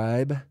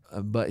scribe,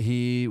 but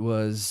he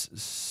was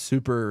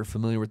super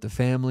familiar with the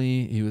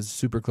family. He was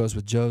super close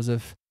with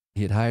Joseph.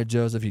 He had hired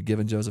Joseph. He'd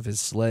given Joseph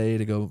his sleigh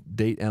to go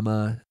date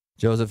Emma.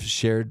 Joseph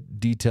shared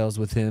details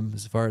with him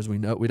as far as we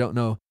know. We don't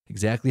know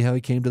exactly how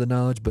he came to the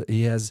knowledge, but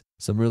he has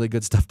some really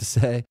good stuff to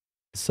say.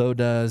 So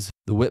does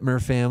the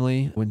Whitmer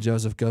family. When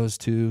Joseph goes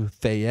to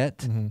Fayette,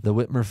 the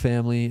Whitmer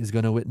family is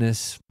going to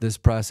witness this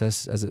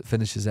process as it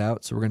finishes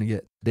out. So we're going to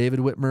get David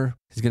Whitmer.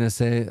 He's going to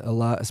say a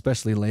lot,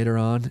 especially later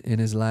on in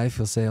his life.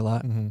 He'll say a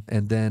lot.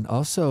 And then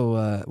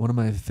also one of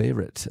my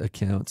favorite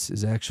accounts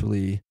is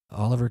actually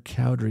Oliver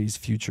Cowdery's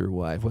future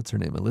wife. What's her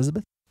name?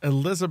 Elizabeth?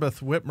 Elizabeth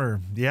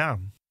Whitmer. Yeah.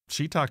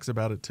 She talks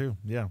about it too.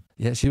 Yeah.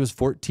 Yeah, she was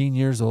 14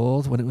 years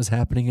old when it was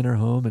happening in her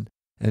home.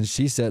 And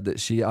she said that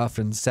she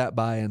often sat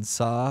by and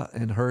saw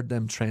and heard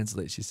them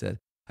translate. She said,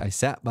 I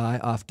sat by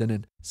often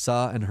and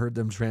saw and heard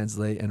them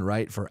translate and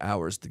write for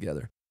hours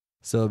together.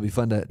 So it'd be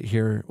fun to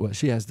hear what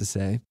she has to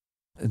say.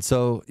 And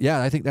so,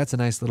 yeah, I think that's a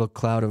nice little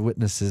cloud of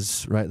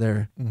witnesses right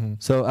there.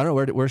 So I don't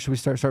know, where should we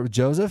start? Start with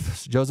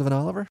Joseph? Joseph and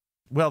Oliver?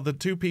 Well, the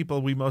two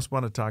people we most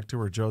want to talk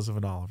to are Joseph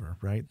and Oliver,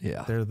 right?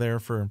 Yeah. They're there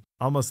for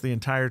almost the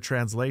entire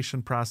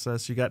translation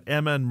process. You got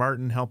Emma and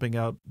Martin helping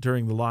out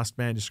during the lost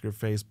manuscript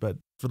phase, but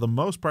for the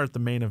most part, the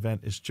main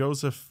event is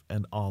Joseph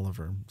and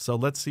Oliver. So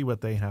let's see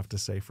what they have to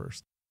say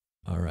first.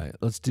 All right.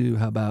 Let's do,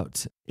 how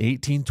about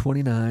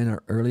 1829,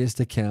 our earliest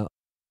account.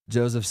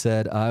 Joseph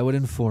said, I would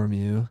inform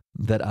you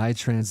that I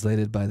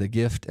translated by the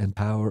gift and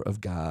power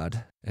of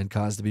God and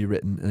caused to be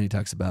written. And he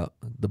talks about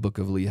the book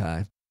of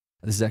Lehi.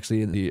 This is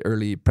actually in the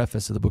early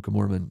preface of the Book of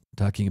Mormon,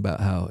 talking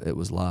about how it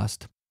was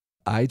lost.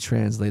 I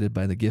translated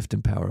by the gift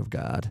and power of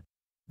God.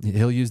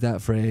 He'll use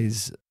that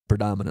phrase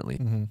predominantly.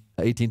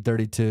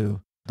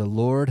 1832, the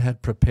Lord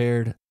had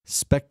prepared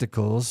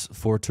spectacles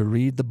for to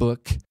read the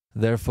book,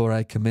 therefore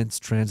I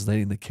commenced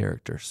translating the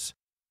characters.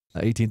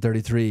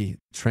 1833,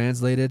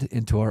 translated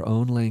into our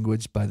own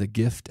language by the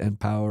gift and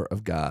power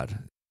of God.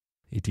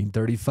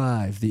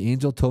 1835, the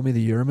angel told me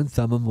the Urim and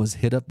Thummim was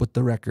hid up with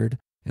the record,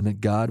 and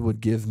that God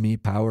would give me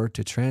power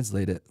to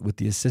translate it with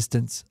the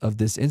assistance of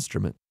this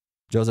instrument.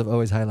 Joseph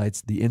always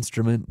highlights the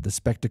instrument, the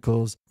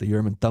spectacles, the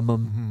Urim and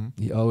Thummim.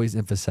 He always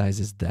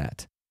emphasizes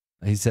that.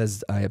 He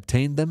says, I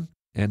obtained them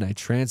and I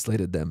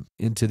translated them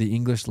into the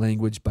English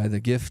language by the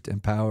gift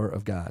and power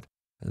of God.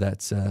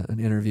 That's an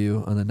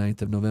interview on the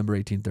 9th of November,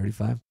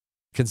 1835.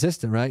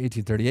 Consistent, right?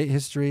 1838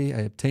 history, I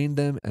obtained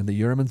them and the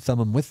Urim and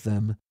Thummim with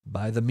them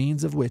by the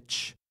means of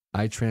which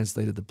I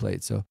translated the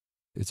plate. So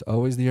it's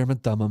always the Urim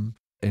and Thummim.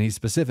 And he's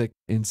specific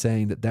in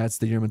saying that that's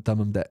the Urim and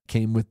Thummim that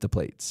came with the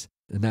plates.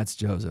 And that's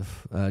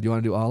Joseph. Do you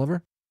want to do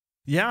Oliver?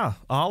 Yeah,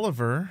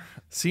 Oliver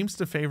seems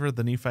to favor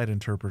the Nephite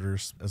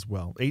interpreters as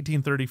well.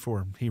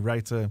 1834, he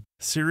writes a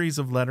series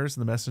of letters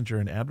in the Messenger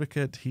and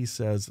Advocate. He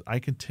says, I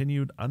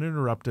continued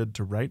uninterrupted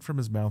to write from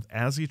his mouth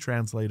as he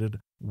translated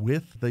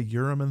with the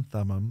Urim and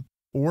Thummim,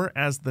 or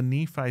as the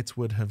Nephites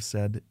would have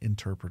said,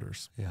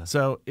 interpreters. Yeah.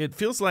 So it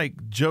feels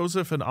like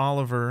Joseph and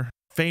Oliver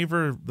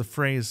favor the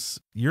phrase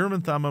Urim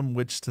and Thummim,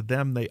 which to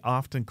them they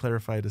often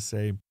clarify to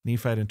say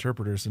Nephite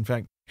interpreters. In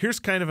fact, here's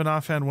kind of an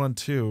offhand one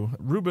too.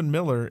 Reuben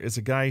Miller is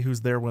a guy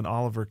who's there when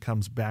Oliver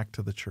comes back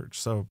to the church.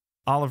 So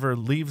Oliver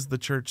leaves the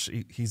church.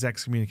 He's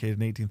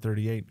excommunicated in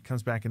 1838,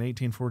 comes back in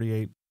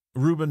 1848.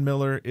 Reuben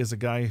Miller is a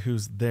guy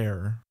who's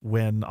there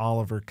when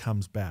Oliver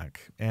comes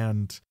back.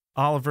 And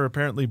Oliver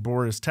apparently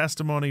bore his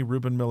testimony.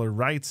 Reuben Miller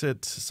writes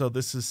it. So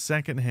this is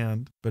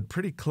secondhand, but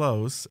pretty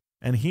close.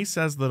 And he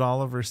says that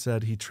Oliver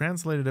said he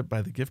translated it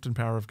by the gift and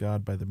power of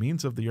God by the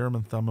means of the Urim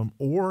and Thummim,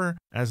 or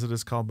as it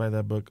is called by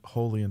that book,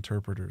 holy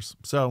interpreters.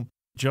 So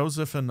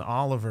Joseph and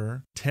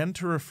Oliver tend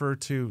to refer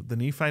to the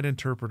Nephite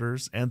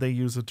interpreters, and they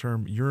use the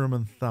term Urim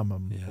and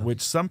Thummim,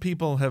 which some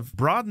people have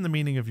broadened the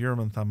meaning of Urim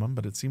and Thummim,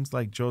 but it seems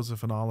like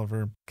Joseph and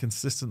Oliver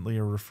consistently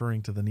are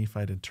referring to the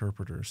Nephite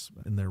interpreters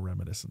in their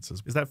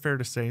reminiscences. Is that fair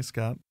to say,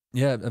 Scott?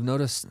 Yeah, I've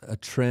noticed a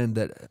trend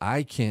that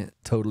I can't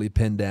totally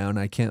pin down.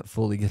 I can't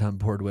fully get on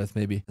board with.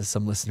 Maybe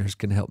some listeners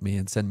can help me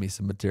and send me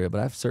some material,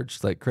 but I've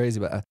searched like crazy.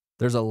 But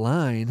there's a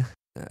line,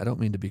 I don't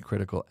mean to be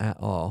critical at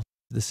all.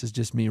 This is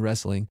just me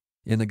wrestling.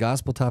 In the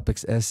Gospel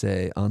Topics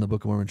essay on the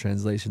Book of Mormon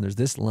translation, there's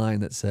this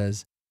line that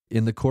says,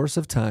 in the course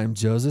of time,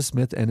 Joseph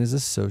Smith and his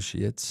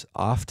associates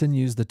often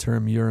use the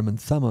term Urim and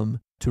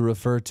Thummim to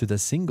refer to the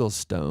single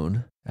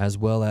stone as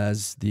well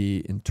as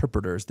the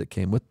interpreters that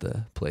came with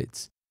the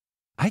plates.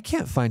 I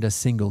can't find a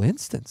single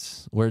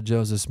instance where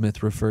Joseph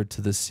Smith referred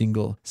to the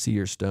single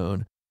seer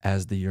stone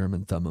as the Urim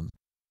and Thummim.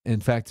 In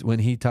fact, when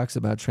he talks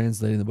about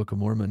translating the Book of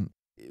Mormon,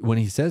 when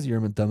he says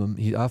Urim and Thummim,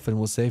 he often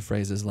will say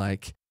phrases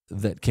like,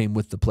 that came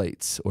with the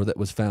plates, or that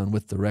was found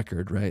with the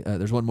record, right?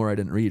 There's one more I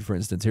didn't read, for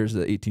instance. Here's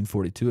the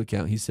 1842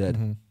 account. He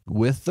said,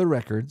 with the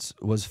records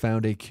was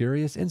found a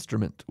curious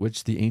instrument,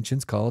 which the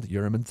ancients called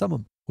Urim and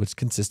Thummim, which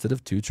consisted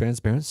of two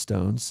transparent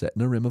stones set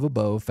in a rim of a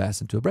bow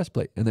fastened to a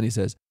breastplate. And then he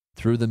says,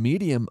 through the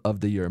medium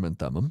of the Urim and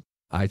Thummim,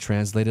 I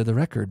translated the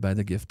record by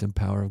the gift and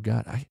power of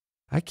God.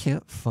 I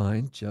can't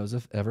find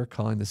Joseph ever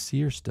calling the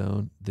seer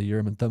stone the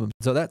Urim and Thummim.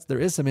 So there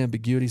is some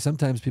ambiguity.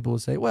 Sometimes people will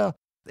say, well,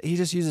 he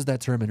just uses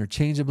that term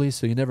interchangeably,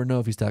 so you never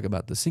know if he's talking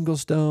about the single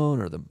stone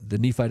or the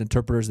Nephite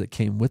interpreters that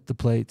came with the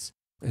plates.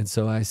 And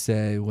so I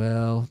say,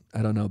 well,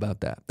 I don't know about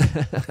that.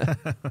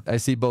 I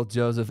see both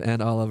Joseph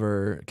and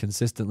Oliver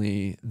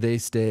consistently, they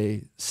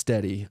stay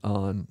steady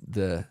on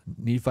the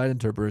Nephite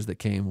interpreters that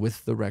came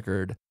with the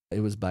record.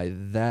 It was by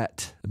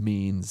that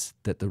means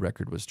that the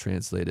record was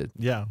translated.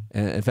 Yeah.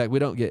 And in fact, we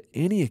don't get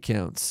any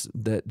accounts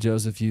that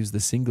Joseph used the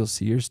single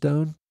seer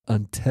stone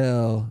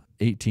until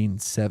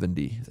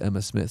 1870,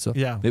 Emma Smith. So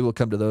maybe we'll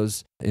come to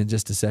those in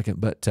just a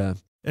second. But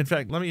in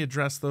fact, let me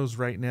address those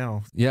right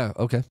now. Yeah,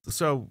 okay.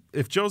 So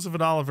if Joseph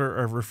and Oliver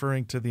are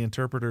referring to the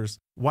interpreters,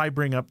 why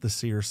bring up the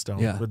seer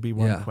stone would be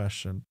one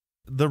question.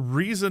 The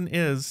reason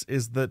is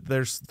that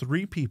there's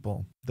three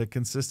people that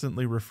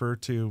consistently refer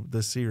to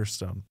the seer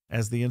stone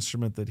as the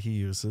instrument that he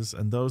uses,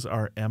 and those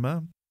are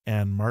Emma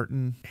and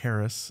Martin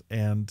Harris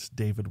and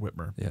David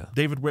Whitmer. Yeah.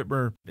 David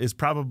Whitmer is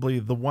probably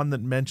the one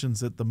that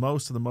mentions it the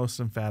most and the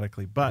most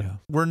emphatically, but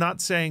we're not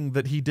saying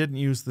that he didn't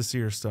use the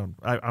seer stone.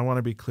 I want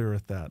to be clear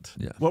with that.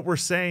 Yeah. What we're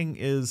saying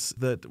is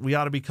that we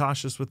ought to be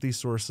cautious with these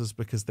sources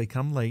because they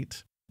come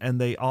late, and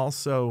they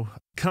also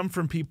come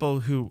from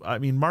people who,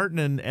 Martin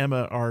and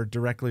Emma are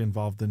directly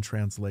involved in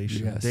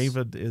translation. Yes.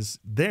 David is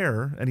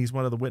there, and he's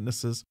one of the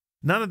witnesses.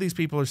 None of these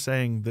people are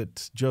saying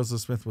that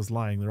Joseph Smith was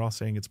lying. They're all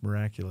saying it's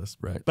miraculous.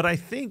 Right. But I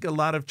think a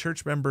lot of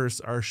church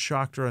members are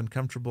shocked or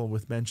uncomfortable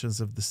with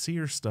mentions of the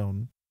seer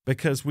stone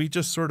because we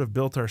just sort of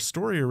built our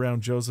story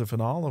around Joseph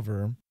and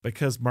Oliver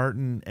because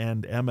Martin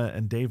and Emma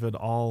and David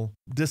all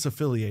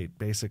disaffiliate,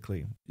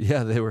 basically.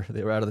 Yeah, they were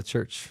out of the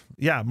church.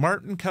 Yeah,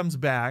 Martin comes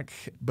back,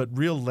 but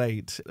real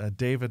late.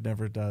 David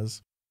never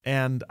does.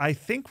 And I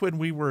think when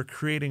we were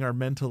creating our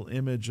mental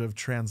image of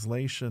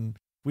translation,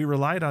 we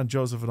relied on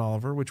Joseph and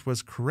Oliver, which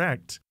was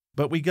correct,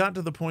 but we got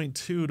to the point,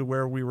 too, to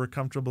where we were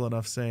comfortable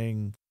enough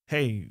saying,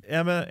 hey,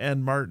 Emma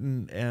and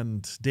Martin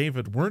and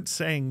David weren't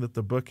saying that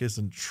the book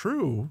isn't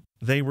true.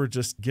 They were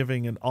just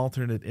giving an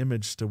alternate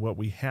image to what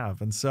we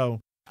have. And so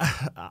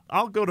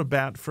I'll go to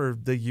bat for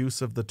the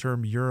use of the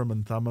term Urim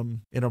and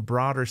Thummim in a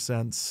broader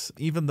sense,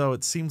 even though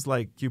it seems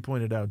like you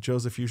pointed out,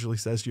 Joseph usually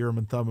says Urim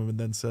and Thummim and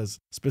then says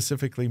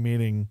specifically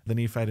meaning the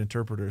Nephite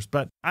interpreters.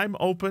 But I'm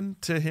open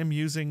to him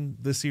using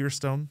the seer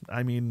stone.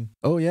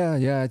 Oh,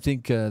 yeah. I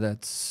think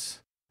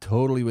that's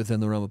totally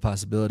within the realm of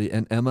possibility.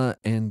 And Emma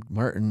and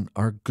Martin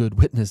are good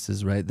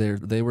witnesses, right?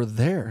 They were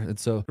there. And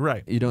so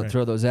Right. you don't right.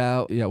 throw those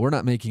out. Yeah, we're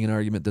not making an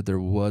argument that there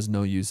was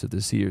no use of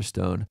the seer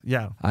stone.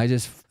 Yeah. I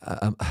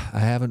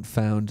haven't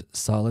found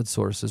solid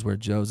sources where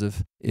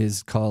Joseph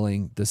is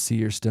calling the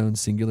seer stone,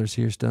 singular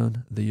seer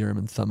stone, the Urim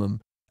and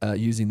Thummim,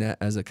 using that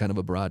as a kind of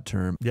a broad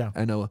term. Yeah.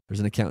 I know there's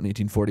an account in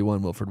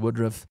 1841, Wilford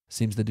Woodruff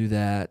seems to do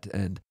that,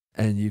 and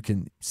you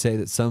can say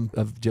that some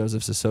of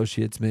Joseph's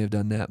associates may have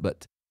done that,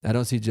 but I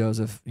don't see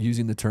Joseph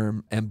using the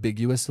term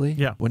ambiguously.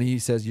 Yeah. When he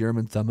says Urim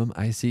and Thummim,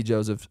 I see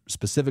Joseph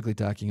specifically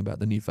talking about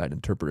the Nephite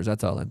interpreters.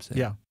 That's all I'm saying.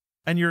 Yeah.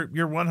 And you're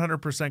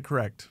 100%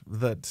 correct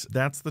that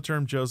that's the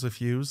term Joseph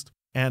used.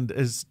 And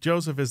as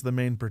Joseph is the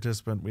main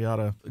participant, we ought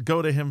to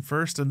go to him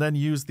first and then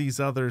use these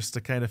others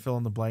to kind of fill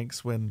in the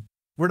blanks when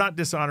we're not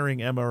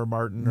dishonoring Emma or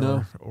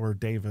Martin or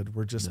David.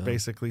 We're just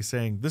basically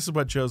saying, this is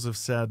what Joseph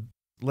said.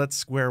 Let's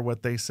square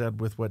what they said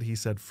with what he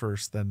said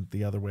first, then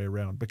the other way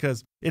around.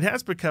 Because it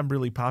has become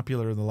really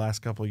popular in the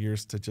last couple of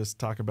years to just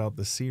talk about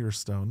the seer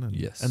stone. And,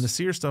 Yes. and the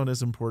seer stone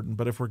is important,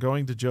 but if we're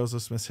going to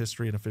Joseph Smith's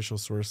history and official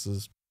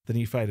sources, the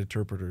Nephite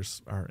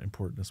interpreters are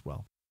important as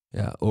well.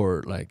 Yeah,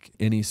 or like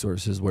any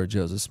sources where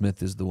Joseph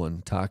Smith is the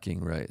one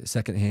talking, right?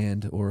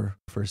 Secondhand or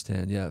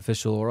firsthand, yeah,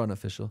 official or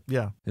unofficial.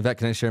 Yeah. In fact,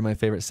 can I share my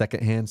favorite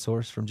secondhand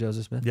source from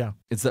Joseph Smith? Yeah.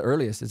 It's the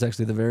earliest. It's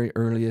actually the very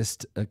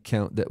earliest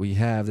account that we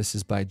have. This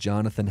is by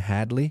Jonathan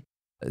Hadley.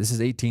 This is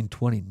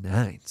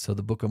 1829. So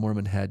the Book of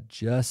Mormon had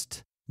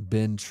just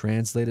been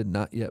translated,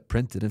 not yet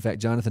printed. In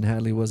fact, Jonathan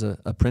Hadley was a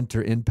printer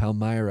in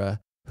Palmyra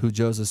who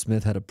Joseph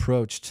Smith had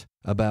approached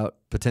about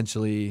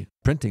potentially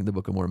printing the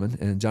Book of Mormon,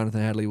 and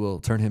Jonathan Hadley will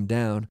turn him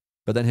down,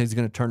 but then he's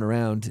going to turn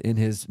around in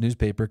his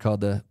newspaper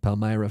called the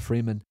Palmyra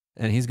Freeman,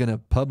 and he's going to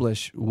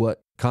publish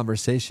what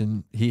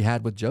conversation he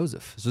had with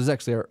Joseph. So this is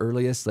actually our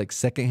earliest, like,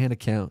 secondhand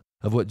account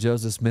of what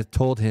Joseph Smith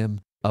told him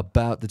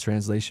about the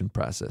translation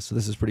process. So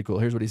this is pretty cool.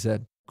 Here's what he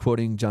said,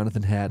 quoting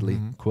Jonathan Hadley,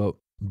 quote,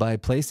 "By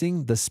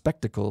placing the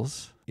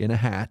spectacles in a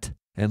hat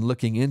and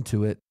looking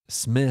into it,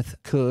 Smith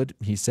could,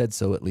 he said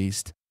so at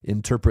least,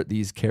 interpret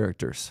these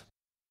characters."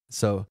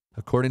 So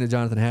according to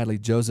Jonathan Hadley,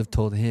 Joseph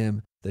told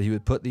him that he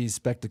would put these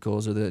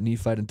spectacles or the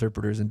Nephite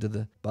interpreters into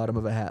the bottom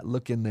of a hat,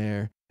 look in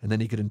there, and then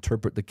he could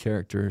interpret the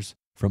characters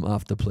from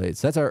off the plate.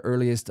 So that's our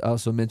earliest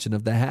also mention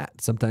of the hat.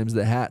 Sometimes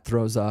the hat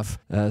throws off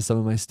some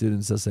of my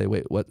students. They'll say,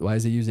 wait, why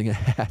is he using a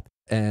hat?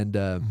 And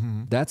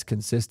that's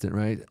consistent,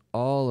 right?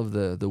 All of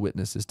the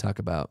witnesses talk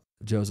about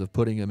Joseph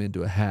putting him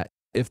into a hat.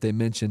 If they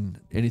mention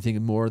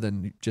anything more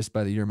than just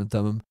by the Urim and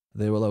Thummim,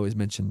 they will always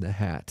mention the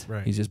hat.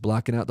 Right. He's just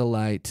blocking out the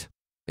light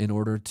in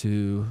order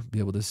to be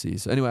able to see.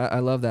 So anyway, I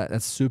love that.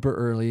 That's super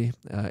early,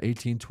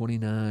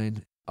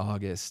 1829,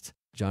 August,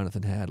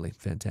 Jonathan Hadley.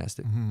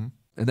 Fantastic.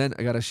 And then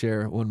I got to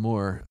share one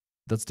more.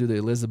 Let's do the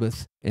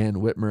Elizabeth Ann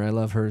Whitmer. I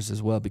love hers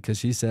as well because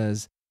she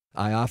says,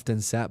 "I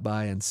often sat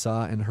by and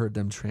saw and heard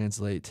them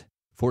translate."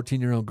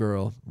 14-year-old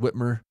girl,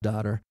 Whitmer,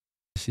 daughter.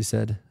 She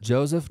said,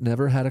 "Joseph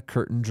never had a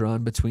curtain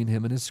drawn between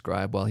him and his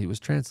scribe while he was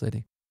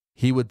translating.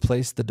 He would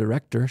place the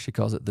director," she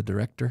calls it the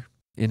director,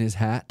 "in his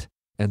hat,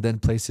 and then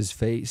place his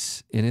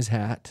face in his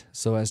hat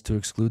so as to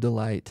exclude the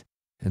light,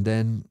 and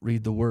then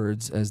read the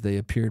words as they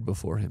appeared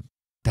before him."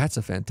 That's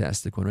a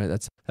fantastic one,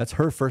 right? That's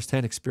her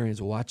firsthand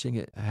experience watching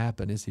it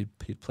happen. Is he'd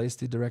place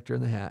the director in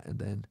the hat, and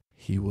then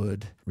he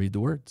would read the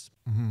words.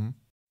 And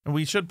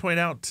we should point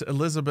out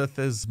Elizabeth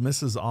is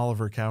Mrs.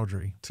 Oliver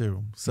Cowdery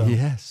too. So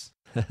yes,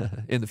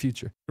 in the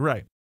future,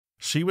 right.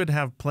 She would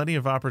have plenty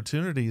of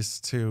opportunities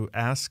to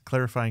ask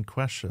clarifying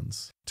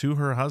questions to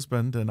her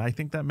husband, and I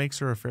think that makes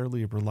her a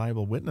fairly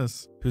reliable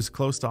witness who's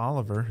close to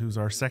Oliver, who's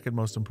our second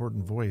most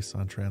important voice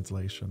on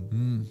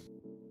translation.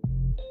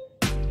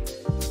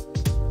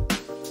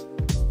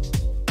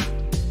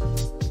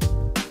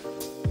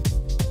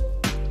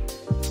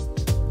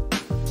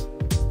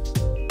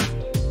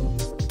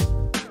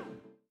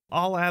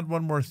 I'll add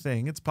one more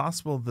thing. It's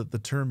possible that the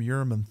term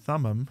Urim and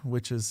Thummim,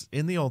 which is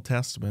in the Old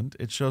Testament,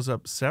 it shows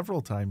up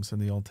several times in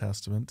the Old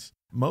Testament,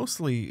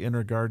 mostly in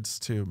regards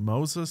to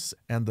Moses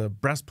and the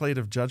breastplate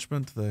of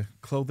judgment, the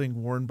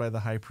clothing worn by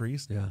the high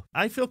priest. Yeah.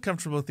 I feel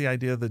comfortable with the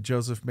idea that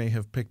Joseph may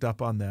have picked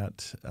up on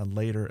that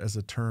later as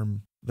a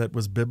term that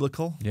was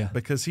biblical,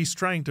 because he's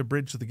trying to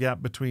bridge the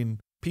gap between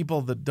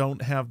people that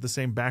don't have the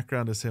same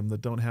background as him,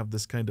 that don't have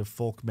this kind of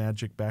folk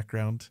magic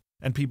background,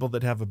 and people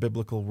that have a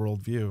biblical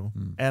worldview.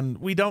 And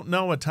we don't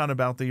know a ton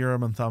about the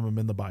Urim and Thummim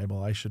in the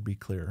Bible, I should be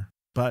clear.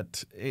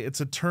 But it's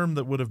a term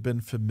that would have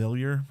been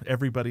familiar.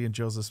 Everybody in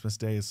Joseph Smith's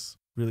day is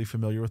really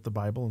familiar with the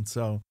Bible. And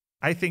so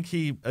I think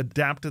he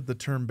adapted the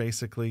term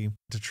basically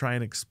to try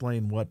and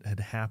explain what had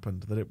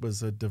happened, that it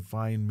was a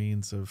divine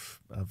means of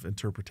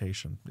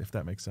interpretation, if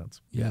that makes sense.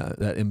 Yeah,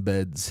 that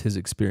embeds his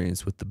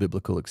experience with the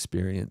biblical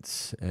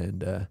experience.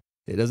 And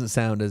it doesn't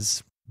sound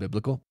as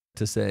biblical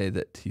to say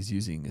that he's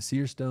using a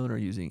seer stone or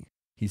he's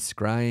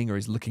scrying or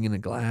he's looking in a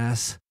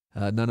glass.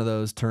 None of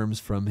those terms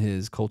from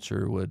his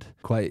culture would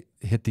quite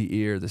hit the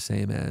ear the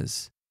same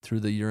as through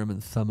the Urim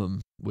and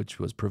Thummim which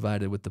was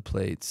provided with the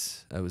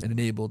plates, was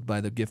enabled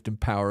by the gift and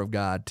power of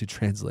God to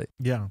translate.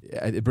 Yeah.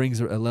 It brings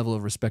a level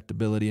of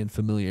respectability and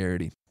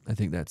familiarity. I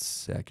think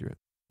that's accurate.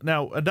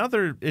 Now,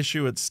 another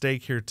issue at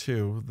stake here,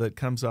 too, that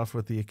comes off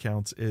with the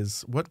accounts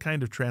is what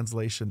kind of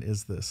translation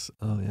is this?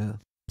 Oh, yeah.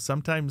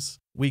 Sometimes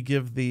we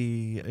give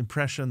the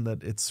impression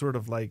that it's sort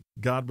of like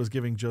God was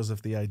giving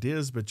Joseph the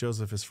ideas, but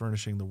Joseph is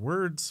furnishing the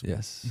words.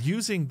 Yes.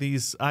 Using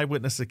these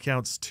eyewitness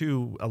accounts,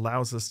 too,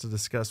 allows us to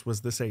discuss,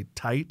 was this a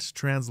tight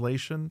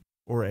translation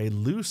or a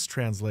loose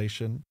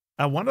translation?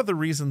 One of the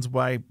reasons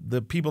why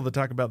the people that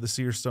talk about the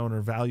seer stone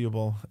are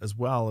valuable as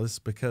well is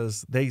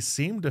because they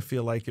seem to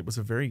feel like it was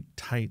a very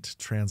tight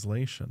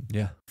translation.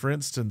 Yeah. For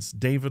instance,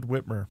 David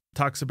Whitmer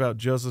talks about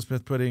Joseph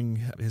Smith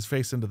putting his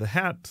face into the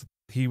hat.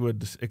 He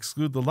would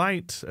exclude the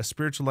light, a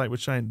spiritual light would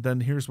shine. Then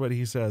here's what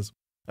he says.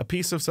 A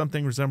piece of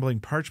something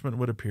resembling parchment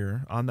would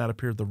appear. On that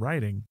appeared the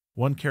writing.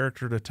 One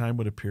character at a time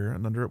would appear,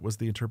 and under it was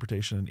the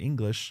interpretation in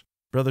English.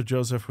 Brother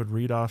Joseph would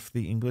read off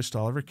the English to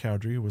Oliver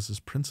Cowdery, who was his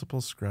principal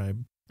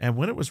scribe. And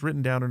when it was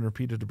written down and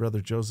repeated to Brother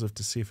Joseph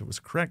to see if it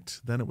was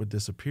correct, then it would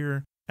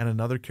disappear, and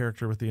another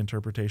character with the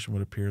interpretation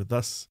would appear.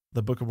 Thus,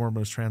 the Book of Mormon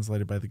was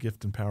translated by the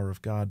gift and power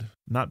of God,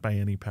 not by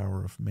any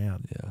power of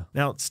man. Yeah.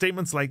 Now,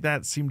 statements like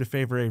that seem to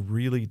favor a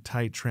really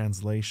tight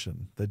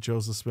translation, that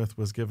Joseph Smith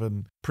was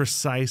given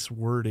precise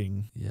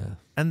wording. Yeah.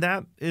 And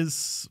that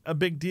is a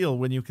big deal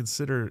when you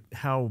consider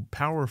how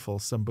powerful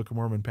some Book of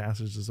Mormon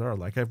passages are.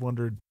 Like, I've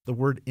wondered, the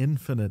word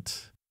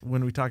infinite,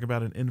 when we talk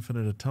about an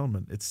infinite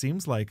atonement, it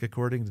seems like,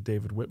 according to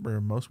David Whitmer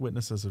and most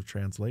witnesses of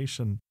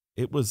translation,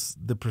 it was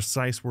the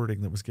precise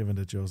wording that was given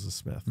to Joseph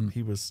Smith.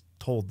 He was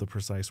told the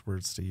precise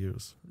words to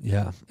use.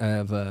 Yeah. I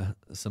have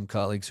some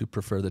colleagues who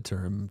prefer the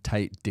term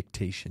tight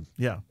dictation.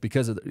 Yeah.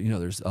 Because of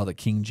there's all the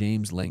King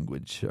James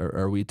language.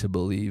 Are we to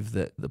believe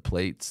that the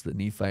plates the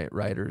Nephite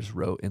writers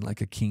wrote in like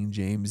a King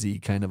James-y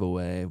kind of a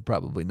way?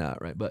 Probably not,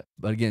 right? But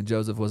again,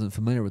 Joseph wasn't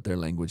familiar with their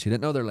language. He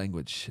didn't know their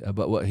language.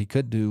 But what he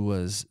could do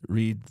was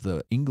read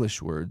the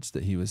English words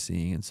that he was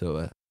seeing. And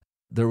so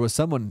there was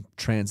someone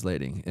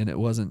translating, and it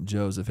wasn't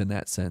Joseph in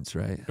that sense,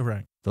 right?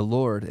 Right. The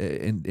Lord,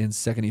 in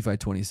 2 Nephi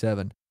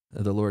 27,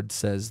 the Lord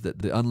says that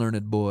the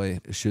unlearned boy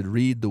should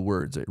read the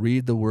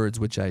words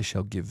which I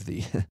shall give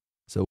thee.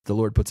 So the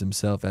Lord puts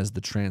himself as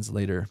the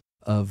translator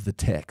of the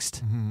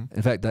text. Mm-hmm.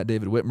 In fact, that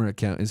David Whitmer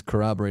account is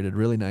corroborated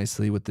really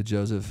nicely with the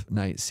Joseph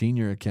Knight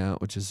Sr. account,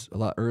 which is a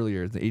lot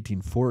earlier, the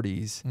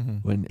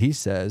 1840s, when he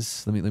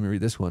says, let me read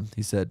this one.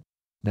 He said,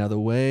 now the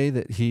way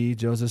that he,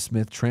 Joseph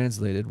Smith,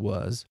 translated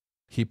was,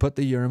 he put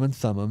the Urim and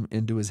Thummim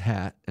into his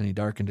hat, and he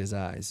darkened his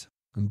eyes.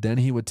 And then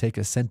he would take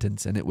a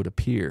sentence, and it would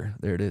appear.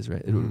 There it is,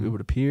 right? It would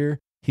appear,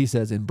 he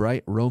says, in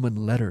bright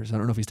Roman letters. I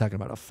don't know if he's talking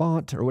about a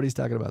font or what he's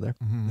talking about there.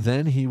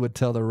 Then he would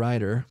tell the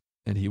writer,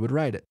 and he would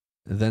write it.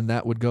 Then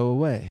that would go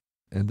away.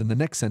 And then the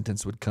next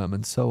sentence would come,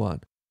 and so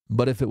on.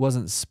 But if it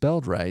wasn't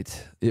spelled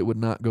right, it would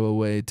not go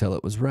away till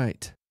it was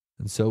right.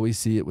 And so we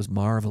see it was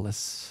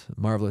marvelous.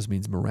 Marvelous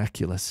means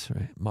miraculous,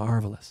 right?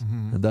 Marvelous.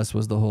 And thus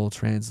was the whole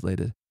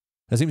translated.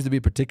 That seems to be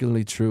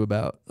particularly true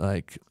about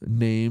like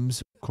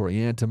names,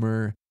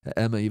 Coriantumr.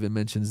 Emma even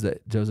mentions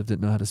that Joseph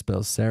didn't know how to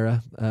spell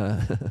Sarah.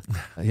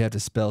 You have to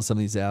spell some of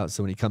these out.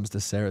 So when he comes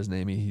to Sarah's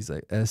name, he's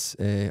like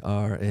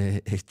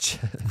S-A-R-A-H.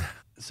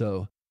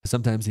 So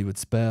sometimes he would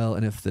spell,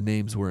 and if the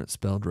names weren't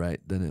spelled right,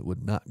 then it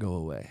would not go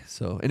away.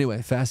 So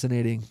anyway,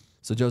 fascinating.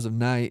 So Joseph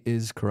Knight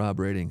is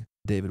corroborating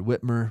David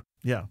Whitmer.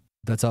 Yeah.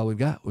 That's all we've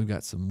got. We've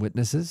got some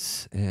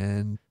witnesses,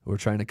 and we're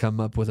trying to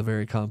come up with a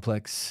very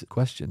complex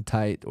question,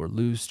 tight or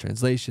loose,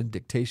 translation,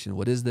 dictation,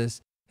 what is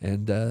this?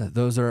 And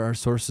those are our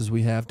sources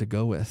we have to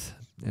go with,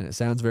 and it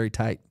sounds very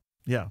tight.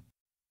 Yeah.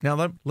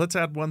 Now, let's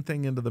add one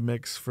thing into the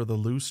mix for the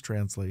loose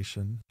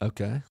translation.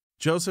 Okay.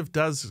 Joseph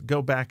does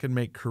go back and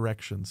make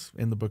corrections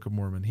in the Book of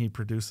Mormon. He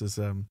produces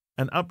an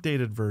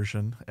updated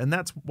version, and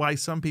that's why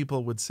some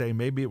people would say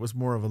maybe it was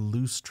more of a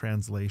loose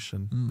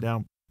translation.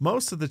 Now,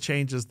 most of the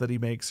changes that he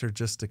makes are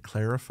just to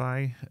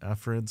clarify.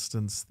 For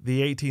instance,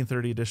 the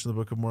 1830 edition of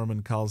the Book of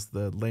Mormon calls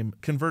the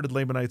converted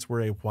Lamanites were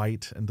a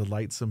white and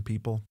delightsome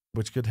people,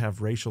 which could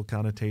have racial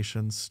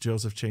connotations.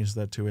 Joseph changed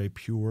that to a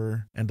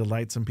pure and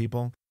delightsome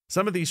people.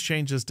 Some of these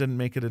changes didn't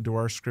make it into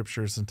our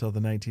scriptures until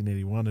the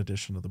 1981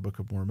 edition of the Book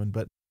of Mormon,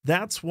 but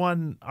that's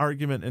one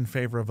argument in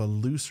favor of a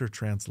looser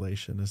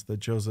translation, is that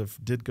Joseph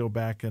did go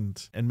back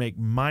and make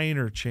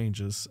minor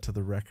changes to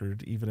the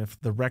record, even if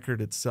the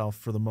record itself,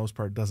 for the most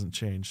part, doesn't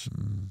change.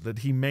 That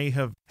he may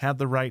have had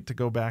the right to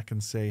go back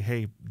and say,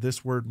 hey,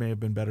 this word may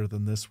have been better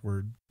than this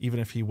word, even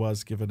if he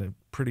was given a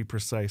pretty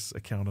precise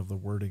account of the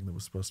wording that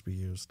was supposed to be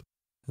used.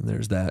 And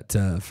there's that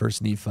 1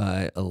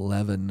 Nephi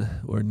 11,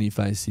 where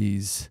Nephi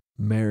sees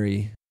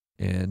Mary,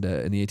 and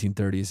in the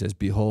 1830s says,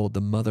 behold,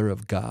 the mother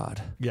of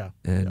God. Yeah.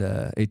 And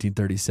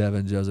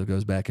 1837, Joseph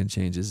goes back and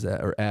changes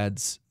that, or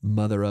adds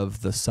mother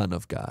of the Son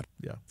of God.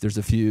 Yeah. There's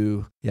a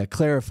few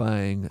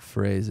clarifying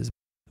phrases.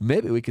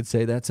 Maybe we could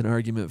say that's an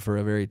argument for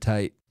a very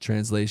tight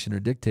translation or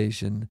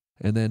dictation,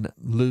 and then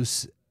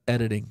loose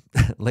editing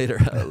later.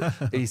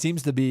 He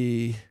seems to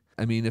be,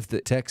 I mean, if the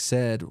text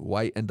said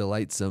white and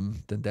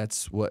delightsome, then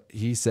that's what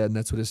he said, and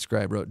that's what his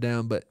scribe wrote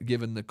down. But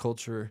given the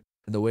culture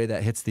and the way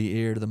that hits the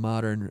ear to the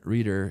modern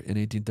reader in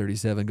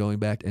 1837, going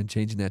back and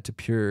changing that to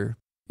pure,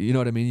 you know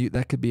what I mean?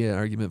 That could be an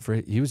argument for,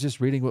 he was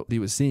just reading what he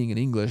was seeing in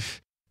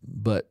English,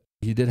 but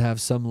he did have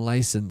some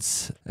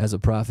license as a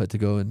prophet to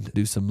go and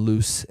do some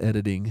loose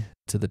editing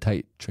to the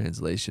tight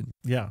translation.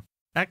 Yeah.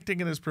 Acting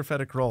in his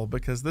prophetic role,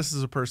 because this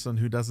is a person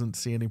who doesn't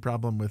see any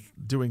problem with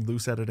doing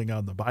loose editing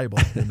on the Bible.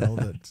 You know,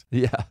 that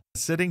Yeah.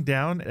 sitting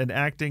down and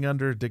acting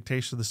under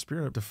dictation of the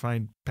Spirit to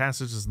find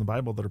passages in the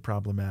Bible that are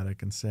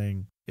problematic and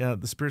saying, yeah,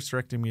 the Spirit's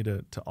directing me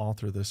to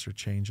alter this or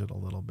change it a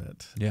little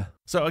bit. Yeah.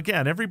 So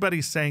again,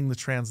 everybody's saying the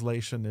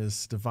translation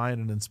is divine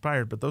and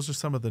inspired, but those are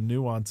some of the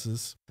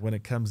nuances when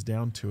it comes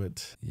down to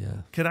it.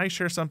 Yeah. Can I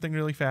share something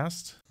really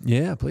fast?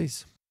 Yeah,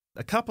 please.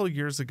 A couple of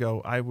years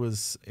ago, I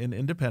was in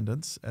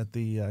Independence at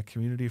the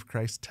Community of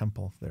Christ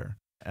Temple there.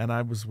 And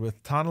I was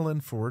with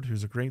Tonalyn Ford,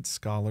 who's a great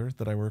scholar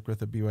that I work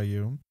with at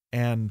BYU.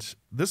 And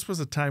this was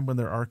a time when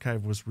their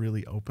archive was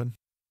really open.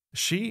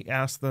 She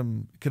asked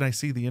them, could I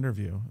see the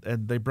interview?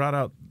 And they brought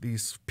out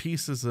these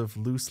pieces of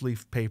loose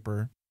leaf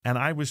paper. And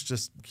I was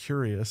just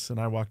curious. And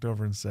I walked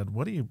over and said,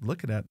 what are you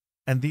looking at?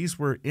 And these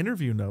were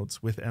interview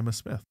notes with Emma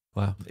Smith.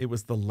 Wow. It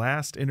was the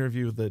last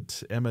interview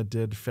that Emma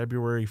did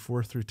February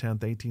 4th through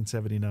 10th,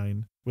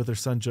 1879, with her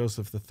son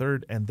Joseph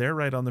III. And there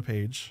right on the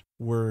page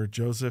were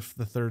Joseph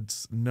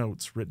III's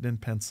notes written in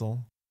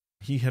pencil.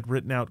 He had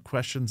written out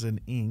questions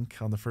in ink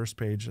on the first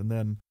page. And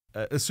then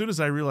as soon as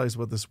I realized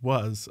what this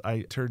was,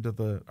 I turned to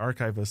the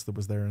archivist that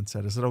was there and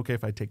said, is it okay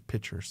if I take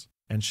pictures?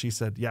 And she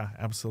said, yeah,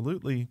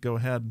 absolutely. Go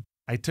ahead.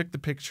 I took the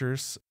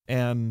pictures,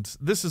 and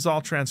this is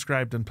all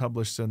transcribed and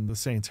published in the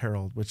Saints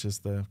Herald, which is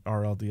the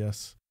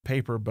RLDS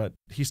paper, but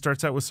he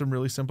starts out with some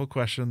really simple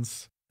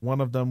questions.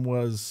 One of them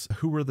was,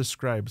 who were the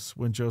scribes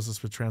when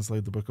Joseph would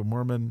translate the Book of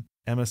Mormon?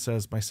 Emma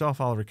says, myself,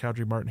 Oliver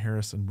Cowdery, Martin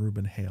Harris, and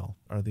Reuben Hale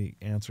are the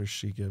answers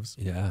she gives.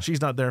 Yeah.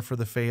 She's not there for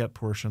the Fayette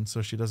portion,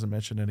 so she doesn't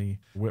mention any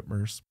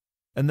Whitmers.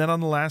 And then on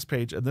the last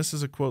page, and this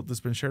is a quote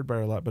that's been shared by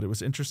her a lot, but it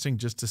was interesting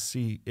just to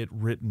see it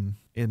written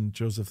in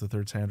Joseph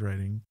III's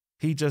handwriting.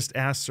 He just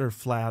asks her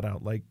flat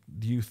out, like,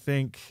 do you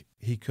think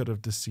he could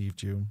have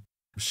deceived you?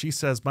 She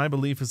says, my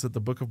belief is that the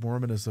Book of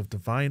Mormon is of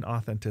divine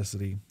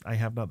authenticity. I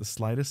have not the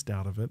slightest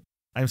doubt of it.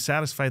 I am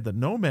satisfied that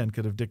no man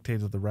could have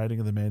dictated the writing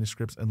of the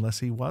manuscripts unless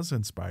he was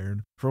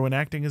inspired. For when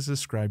acting as a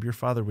scribe, your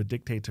father would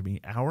dictate to me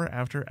hour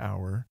after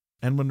hour,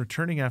 and when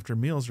returning after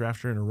meals or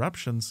after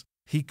interruptions,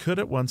 he could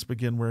at once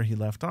begin where he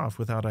left off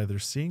without either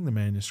seeing the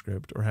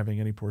manuscript or having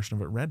any portion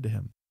of it read to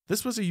him.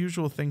 This was a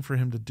usual thing for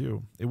him to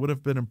do. It would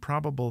have been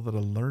improbable that a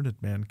learned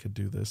man could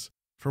do this,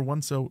 for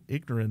one so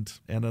ignorant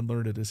and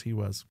unlearned as he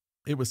was.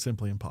 It was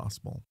simply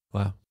impossible.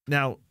 Wow.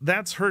 Now,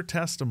 that's her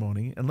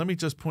testimony, and let me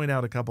just point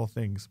out a couple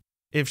things.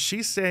 If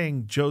she's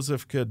saying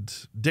Joseph could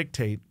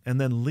dictate and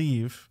then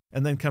leave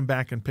and then come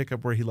back and pick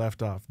up where he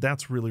left off,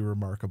 that's really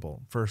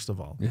remarkable, first of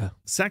all. Yeah.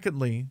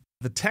 Secondly,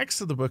 the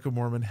text of the Book of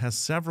Mormon has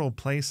several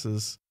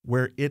places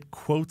where it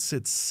quotes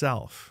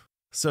itself.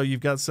 So you've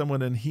got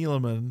someone in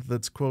Helaman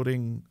that's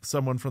quoting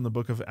someone from the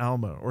Book of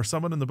Alma, or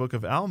someone in the Book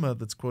of Alma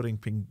that's quoting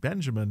King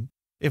Benjamin.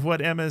 If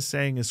what Emma is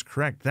saying is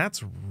correct,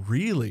 that's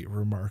really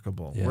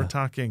remarkable. Yeah. We're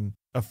talking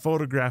a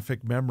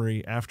photographic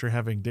memory after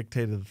having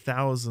dictated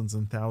thousands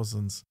and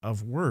thousands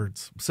of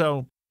words.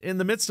 So in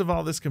the midst of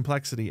all this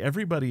complexity,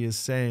 everybody is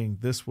saying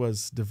this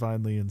was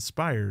divinely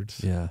inspired.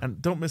 Yeah.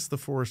 And don't miss the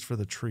forest for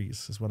the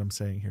trees, is what I'm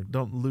saying here.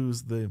 Don't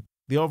lose the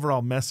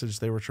overall message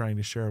they were trying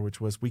to share,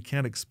 which was we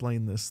can't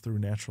explain this through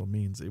natural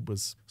means. It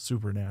was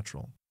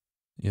supernatural.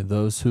 Yeah,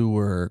 those who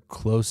were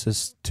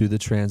closest to the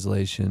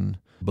translation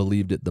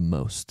believed it the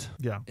most.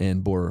 Yeah.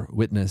 And bore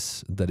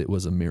witness that it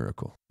was a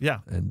miracle. Yeah.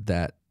 And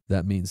that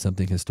means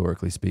something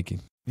historically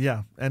speaking.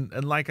 Yeah.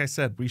 And like I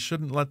said, we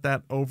shouldn't let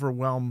that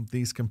overwhelm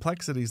these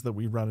complexities that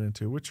we run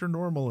into, which are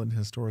normal in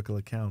historical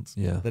accounts.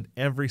 Yeah. That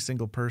every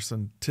single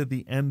person to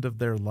the end of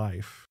their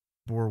life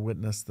bore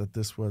witness that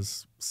this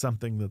was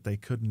something that they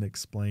couldn't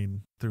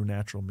explain through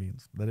natural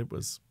means, that it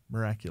was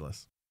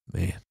miraculous.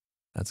 Man,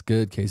 that's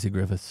good, Casey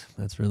Griffiths.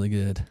 That's really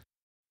good.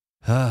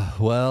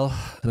 Well,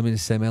 let me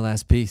just say my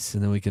last piece,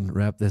 and then we can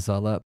wrap this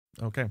all up.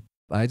 Okay.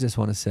 I just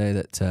want to say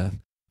that to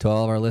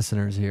all of our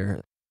listeners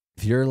here,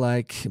 if you're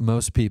like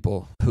most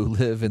people who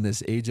live in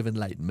this age of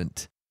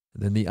enlightenment,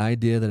 then the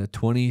idea that a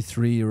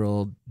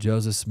 23-year-old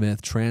Joseph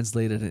Smith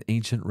translated an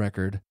ancient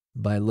record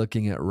by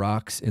looking at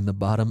rocks in the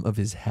bottom of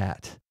his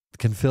hat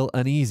can feel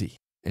uneasy,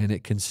 and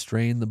it can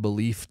strain the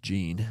belief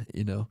gene,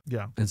 you know?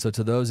 Yeah. And so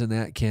to those in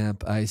that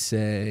camp, I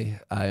say,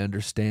 I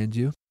understand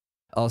you.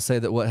 I'll say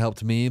that what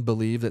helped me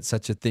believe that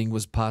such a thing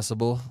was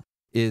possible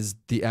is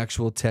the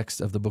actual text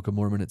of the Book of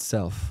Mormon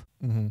itself.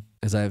 Mm-hmm.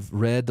 As I've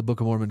read the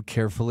Book of Mormon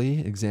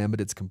carefully,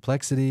 examined its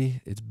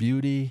complexity, its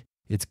beauty,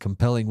 its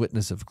compelling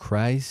witness of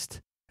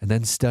Christ, and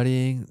then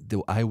studying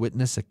the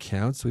eyewitness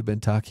accounts we've been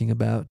talking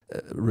about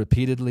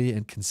repeatedly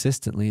and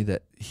consistently,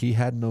 that he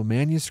had no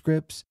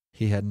manuscripts,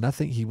 he had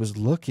nothing, he was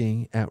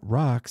looking at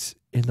rocks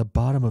in the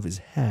bottom of his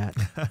hat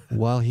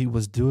while he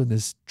was doing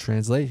this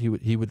translation.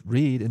 He would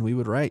read and we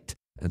would write.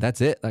 And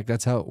that's it. Like,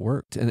 that's how it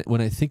worked. And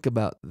when I think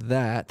about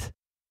that,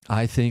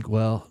 I think,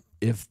 well,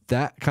 if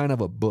that kind of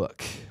a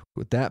book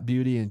with that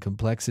beauty and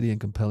complexity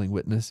and compelling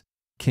witness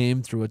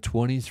came through a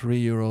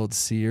 23-year-old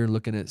seer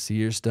looking at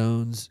seer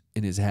stones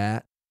in his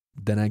hat,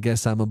 then I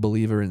guess I'm a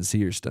believer in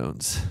seer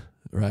stones,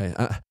 right?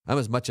 I'm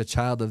as much a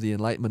child of the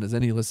Enlightenment as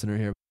any listener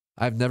here.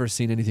 I've never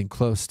seen anything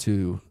close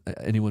to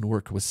anyone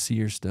work with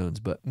seer stones,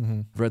 but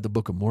I've read the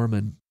Book of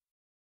Mormon,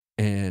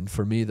 and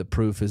for me, the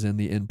proof is in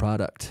the end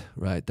product,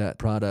 right? That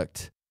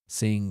product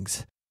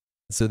sings.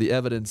 So the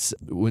evidence,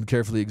 when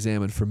carefully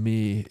examined, for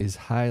me, is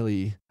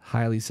highly,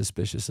 highly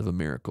suspicious of a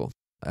miracle.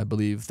 I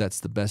believe that's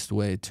the best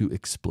way to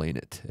explain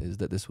it, is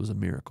that this was a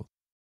miracle.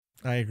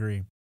 I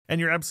agree. And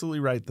you're absolutely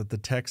right that the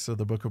text of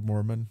the Book of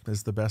Mormon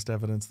is the best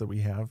evidence that we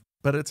have.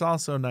 But it's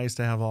also nice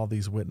to have all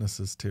these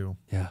witnesses too.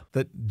 Yeah.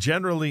 That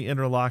generally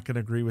interlock and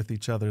agree with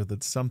each other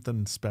that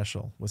something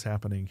special was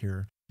happening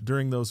here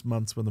during those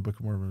months when the Book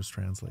of Mormon was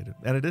translated.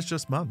 And it is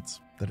just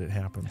months that it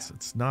happens. Yeah.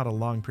 It's not a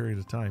long period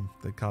of time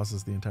that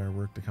causes the entire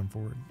work to come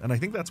forward. And I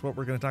think that's what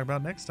we're going to talk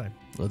about next time.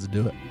 Let's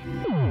do it.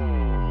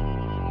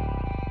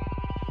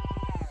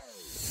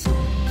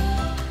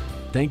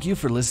 Thank you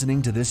for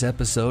listening to this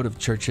episode of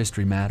Church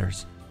History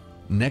Matters.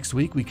 Next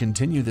week, we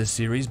continue this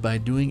series by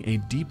doing a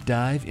deep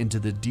dive into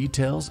the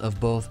details of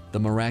both the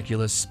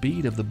miraculous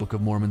speed of the Book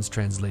of Mormon's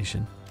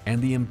translation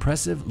and the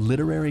impressive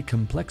literary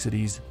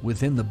complexities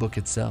within the book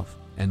itself,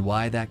 and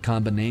why that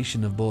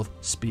combination of both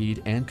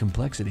speed and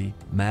complexity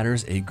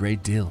matters a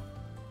great deal.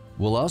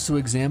 We'll also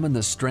examine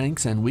the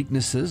strengths and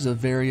weaknesses of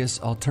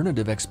various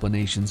alternative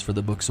explanations for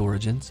the book's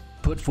origins,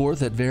 put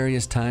forth at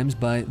various times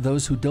by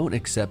those who don't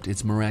accept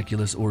its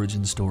miraculous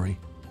origin story.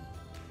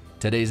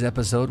 Today's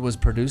episode was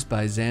produced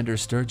by Xander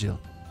Sturgill,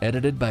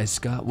 edited by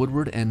Scott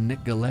Woodward and Nick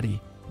Galletti,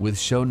 with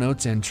show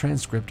notes and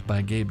transcript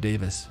by Gabe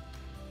Davis.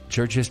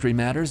 Church History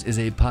Matters is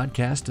a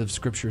podcast of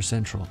Scripture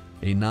Central,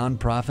 a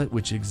nonprofit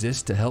which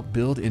exists to help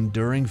build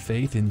enduring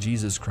faith in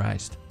Jesus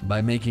Christ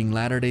by making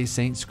Latter-day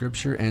Saint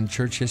scripture and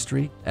church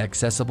history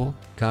accessible,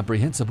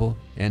 comprehensible,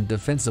 and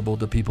defensible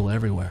to people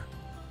everywhere.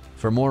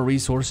 For more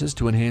resources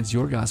to enhance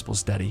your gospel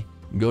study,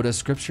 go to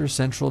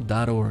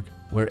scripturecentral.org,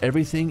 where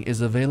everything is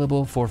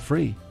available for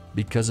free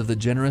because of the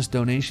generous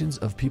donations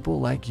of people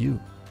like you.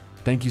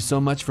 Thank you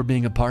so much for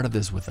being a part of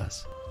this with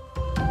us.